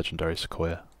goes on the legendary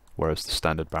Sequoia, whereas the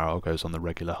standard barrel goes on the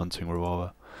regular hunting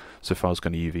revolver. So if I was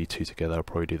going to UV two together, I'll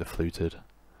probably do the fluted.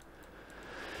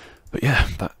 But yeah,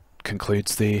 that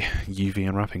concludes the UV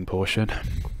unwrapping portion.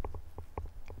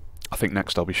 I think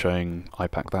next I'll be showing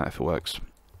IPAC that if it works,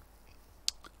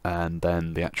 and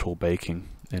then the actual baking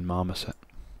in Marmoset.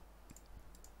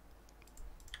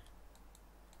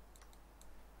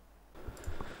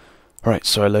 Alright,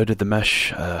 so I loaded the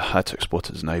mesh. I had to export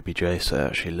it as an OBJ, so I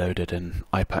actually loaded in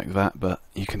IPAC that, but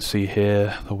you can see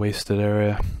here the wasted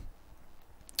area.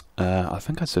 I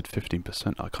think I said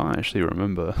 15%. I can't actually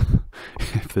remember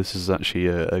if this is actually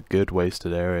a good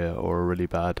wasted area or a really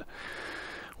bad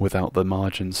without the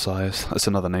margin size. That's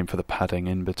another name for the padding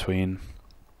in between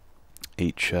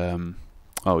each.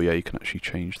 Oh yeah, you can actually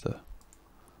change the.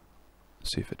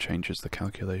 See if it changes the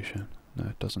calculation. No,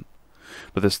 it doesn't.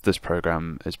 But this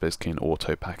program is basically an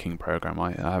auto packing program.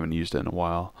 I haven't used it in a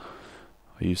while.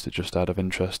 I used it just out of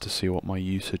interest to see what my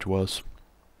usage was.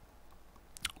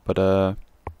 But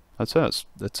I'd say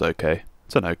it's okay.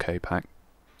 It's an okay pack.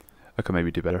 I could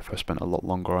maybe do better if I spent a lot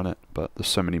longer on it, but there's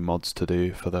so many mods to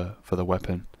do for the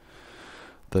weapon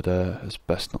that it's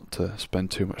best not to spend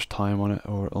too much time on it,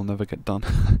 or it'll never get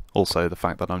done. Also, the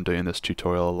fact that I'm doing this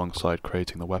tutorial alongside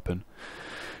creating the weapon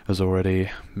is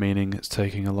already meaning it's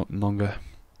taking a lot longer.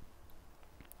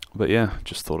 But yeah,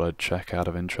 just thought I'd check out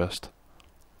of interest.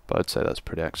 But I'd say that's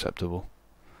pretty acceptable,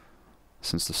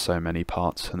 since there's so many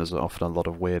parts, and there's often a lot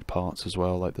of weird parts as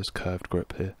well, like this curved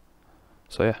grip here.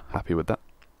 So yeah, happy with that.